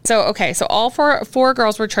sentences? So all four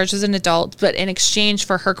girls were charged as an adult, but in exchange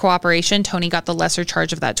for her cooperation, Tony got the lesser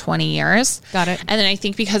charge of that 20 years. Got it. And then I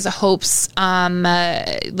think because Hope's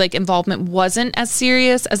involvement wasn't as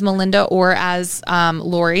serious as Melinda or as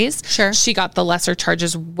Lori's, sure, she got the lesser charge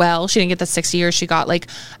as well. She didn't get the 60 years. She got I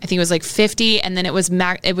think it was 50, and then it was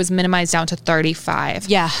minimized down to 35.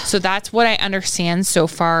 Yeah. So that's what I understand so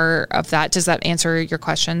far of that. Does that answer your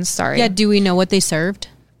questions? Sorry. Yeah. Do we know what they served?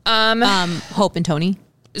 Hope and Tony.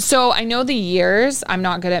 So I know the years. I'm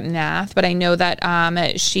not good at math, but I know that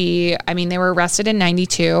they were arrested in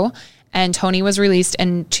 92 and Tony was released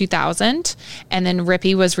in 2000. And then Hope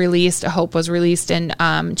was released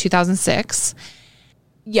in 2006.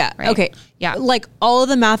 Yeah. Right? Okay. Yeah. Like all of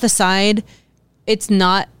the math aside, it's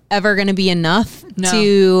not ever going to be enough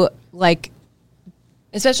to like,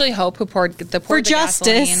 especially Hope, who poured the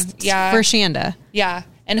justice gasoline. for Shanda. Yeah.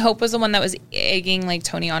 And Hope was the one that was egging like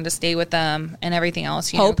Tony on to stay with them and everything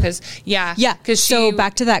else. Hope? Because so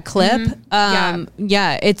back to that clip.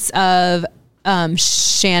 It's of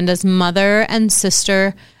Shanda's mother and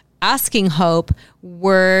sister asking Hope,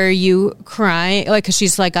 were you crying? Like, cause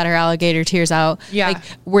she's like got her alligator tears out. Yeah. Like,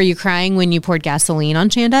 were you crying when you poured gasoline on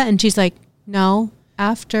Shanda? And she's like, no,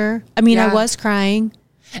 after. I mean, I was crying.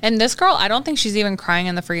 And this girl, I don't think she's even crying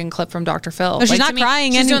in the freaking clip from Dr. Phil. No, she's not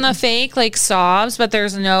crying. She's doing the fake like sobs, but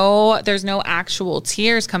there's no actual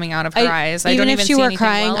tears coming out of her eyes. Even if she were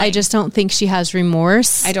crying, welling. I just don't think she has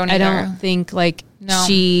remorse. I don't either. I don't think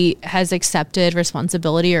she has accepted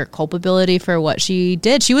responsibility or culpability for what she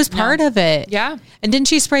did. She was part of it. Yeah. And didn't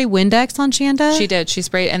she spray Windex on Shanda? She did. She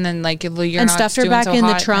sprayed and then like you're and not stuffed her doing back so in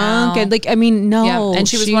the hot trunk. now. And like, I mean, no. Yeah. And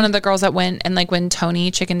she was one of the girls that went and like when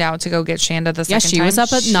Tony chickened out to go get Shanda the second time. She was up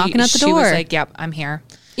knocking at the door. She was like, yep, I'm here.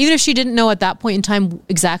 Even if she didn't know at that point in time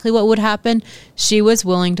exactly what would happen, she was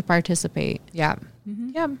willing to participate. Yeah.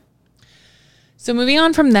 Mm-hmm. Yeah. So moving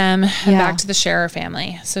on from them back to the Scherer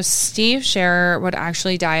family. So Steve Scherer would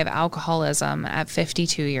actually die of alcoholism at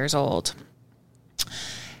 52 years old.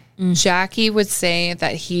 Jackie would say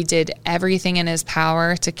that he did everything in his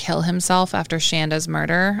power to kill himself after Shanda's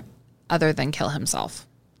murder, other than kill himself.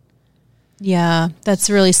 Yeah, that's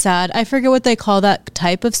really sad. I forget what they call that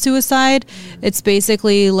type of suicide. It's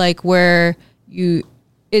basically like where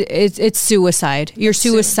it's suicide. You're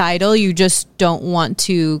suicidal. You just don't want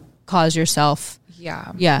to cause yourself.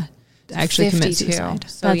 Yeah. Actually commit suicide.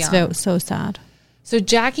 So that's so sad. So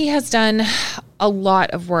Jackie has done a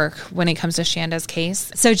lot of work when it comes to Shanda's case.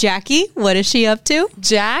 So Jackie, what is she up to?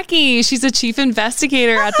 Jackie, she's a chief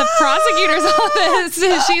investigator at the prosecutor's office.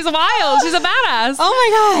 She's wild. She's a badass. Oh my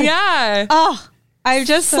God. Yeah. Oh, I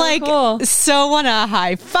just so want to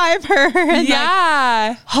high five her.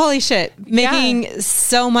 And holy shit. Making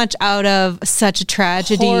so much out of such a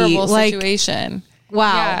tragedy. Horrible situation.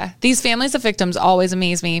 Wow. Yeah. These families of victims always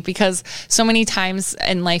amaze me because so many times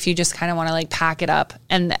in life you just kind of want to like pack it up.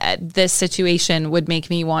 And this situation would make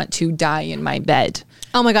me want to die in my bed.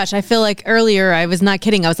 Oh my gosh. I feel like earlier, I was not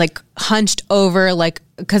kidding. I was like hunched over like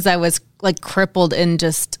because I was like crippled in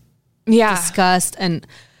just disgust. And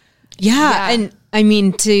and I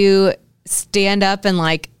mean to stand up and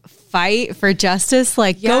like fight for justice,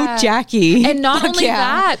 like go Jackie. And not only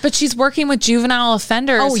that, but she's working with juvenile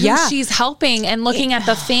offenders who she's helping and looking at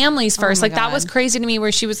the families first. Like that was crazy to me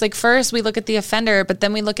where she was like, first we look at the offender, but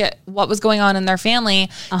then we look at what was going on in their family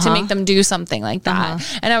to make them do something like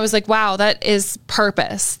that. And I was like, wow, that is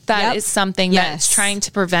purpose. That is something that's trying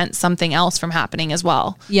to prevent something else from happening as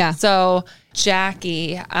well. Yeah. So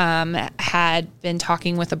Jackie had been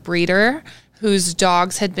talking with a breeder whose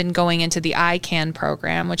dogs had been going into the ICANN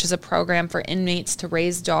program, which is a program for inmates to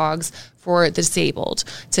raise dogs for the disabled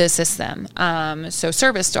to assist them. So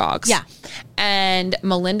service dogs. Yeah. And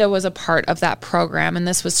Melinda was a part of that program, and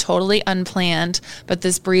this was totally unplanned. But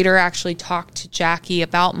this breeder actually talked to Jackie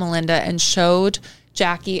about Melinda and showed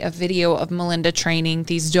Jackie a video of Melinda training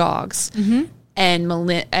these dogs. Mm-hmm.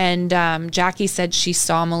 And Jackie said she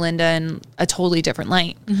saw Melinda in a totally different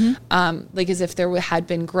light, like as if there had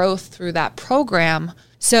been growth through that program.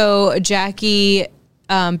 So Jackie,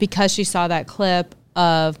 because she saw that clip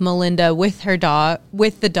of Melinda with her dog,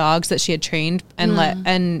 with the dogs that she had trained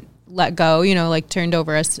and let go, like turned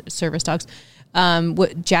over as service dogs.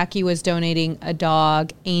 Jackie was donating a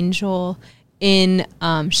dog, Angel, in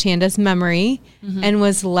Shanda's memory, and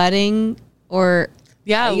was letting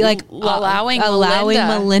allowing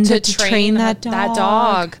Melinda to train that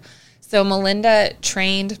dog. So Melinda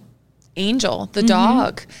trained Angel, the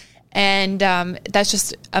dog. And that's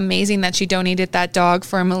just amazing that she donated that dog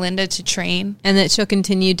for Melinda to train. And that she'll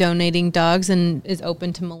continue donating dogs and is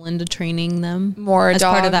open to Melinda training them more as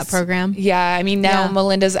dogs. Part of that program. Yeah. I mean, now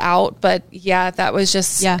Melinda's out, but that was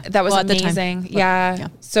just, that was amazing.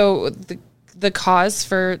 So the cause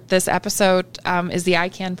for this episode is the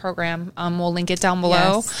ICANN program. We'll link it down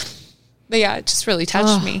below. Yes. But it just really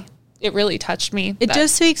touched me. It really touched me. It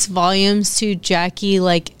just speaks volumes to Jackie,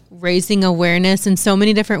 like raising awareness in so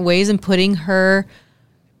many different ways and putting her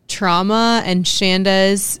trauma and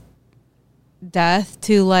Shanda's death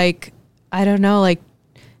to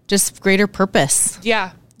just greater purpose.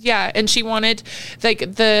 Yeah. Yeah, and she wanted, like,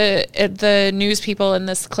 the news people in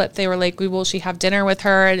this clip, they were like, will she have dinner with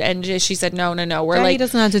her? And she said, no. We're Jackie like,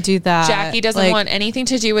 doesn't have to do that. Jackie doesn't want anything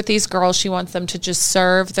to do with these girls. She wants them to just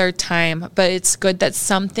serve their time. But it's good that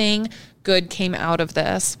something good came out of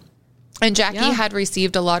this. And Jackie had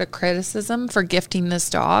received a lot of criticism for gifting this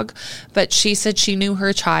dog, but she said she knew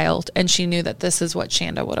her child and she knew that this is what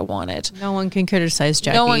Shanda would have wanted. No one can criticize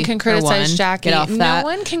Jackie. No one can criticize Jackie. Get off that. No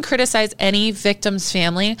one can criticize any victim's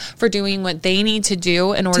family for doing what they need to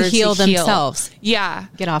do in order to heal themselves. Yeah.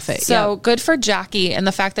 Get off it. So good for Jackie, and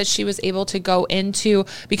the fact that she was able to go into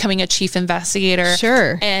becoming a chief investigator.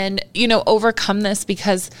 Sure. And, you know, overcome this,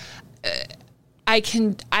 because I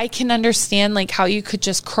can understand, like, how you could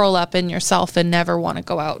just curl up in yourself and never want to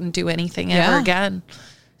go out and do anything ever again.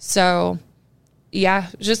 So, yeah,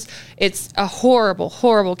 just, it's a horrible,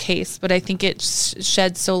 horrible case, but I think it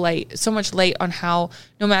sheds so much light on how,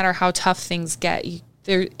 no matter how tough things get, I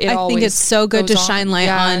think it's so good to shine light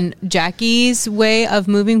on Jackie's way of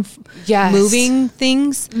moving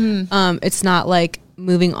things. It's not like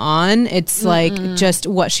moving on. It's like just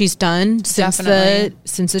what she's done since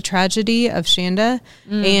the tragedy of Shanda.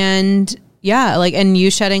 And and you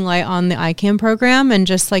shedding light on the ICAM program and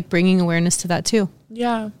just like bringing awareness to that too.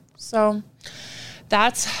 Yeah. So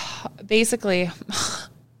that's basically,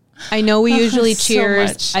 I know we usually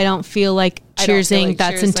cheers. I don't feel like cheersing.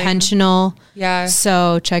 That's intentional. Yeah.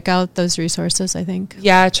 So check out those resources, I think.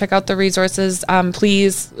 Yeah, check out the resources.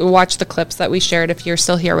 Please watch the clips that we shared if you're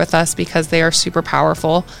still here with us, because they are super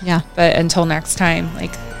powerful. Yeah. But until next time,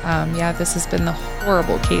 like, this has been the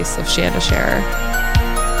horrible case of Shanda Sharer.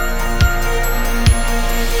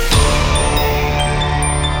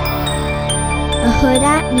 A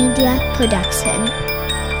Huda Media Production.